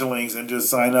you a bunch of links and just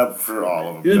sign up for all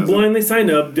of them. Just blindly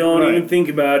sign up. Don't even think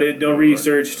about it. Don't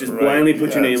research. Just blindly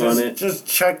put your name on it. Just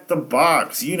check the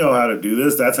box. You know how to do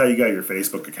this. That's how you got your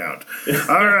Facebook account.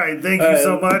 All right. Thank you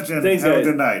so much, and have a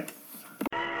good night.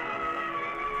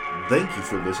 Thank you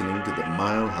for listening to the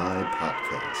Mile High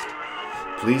Podcast.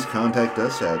 Please contact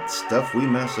us at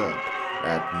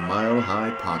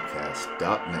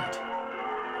stuffwemessup@milehighpodcast.net.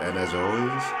 And as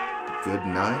always, good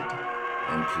night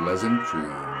and pleasant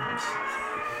dreams.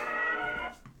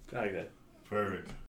 I like that. Perfect.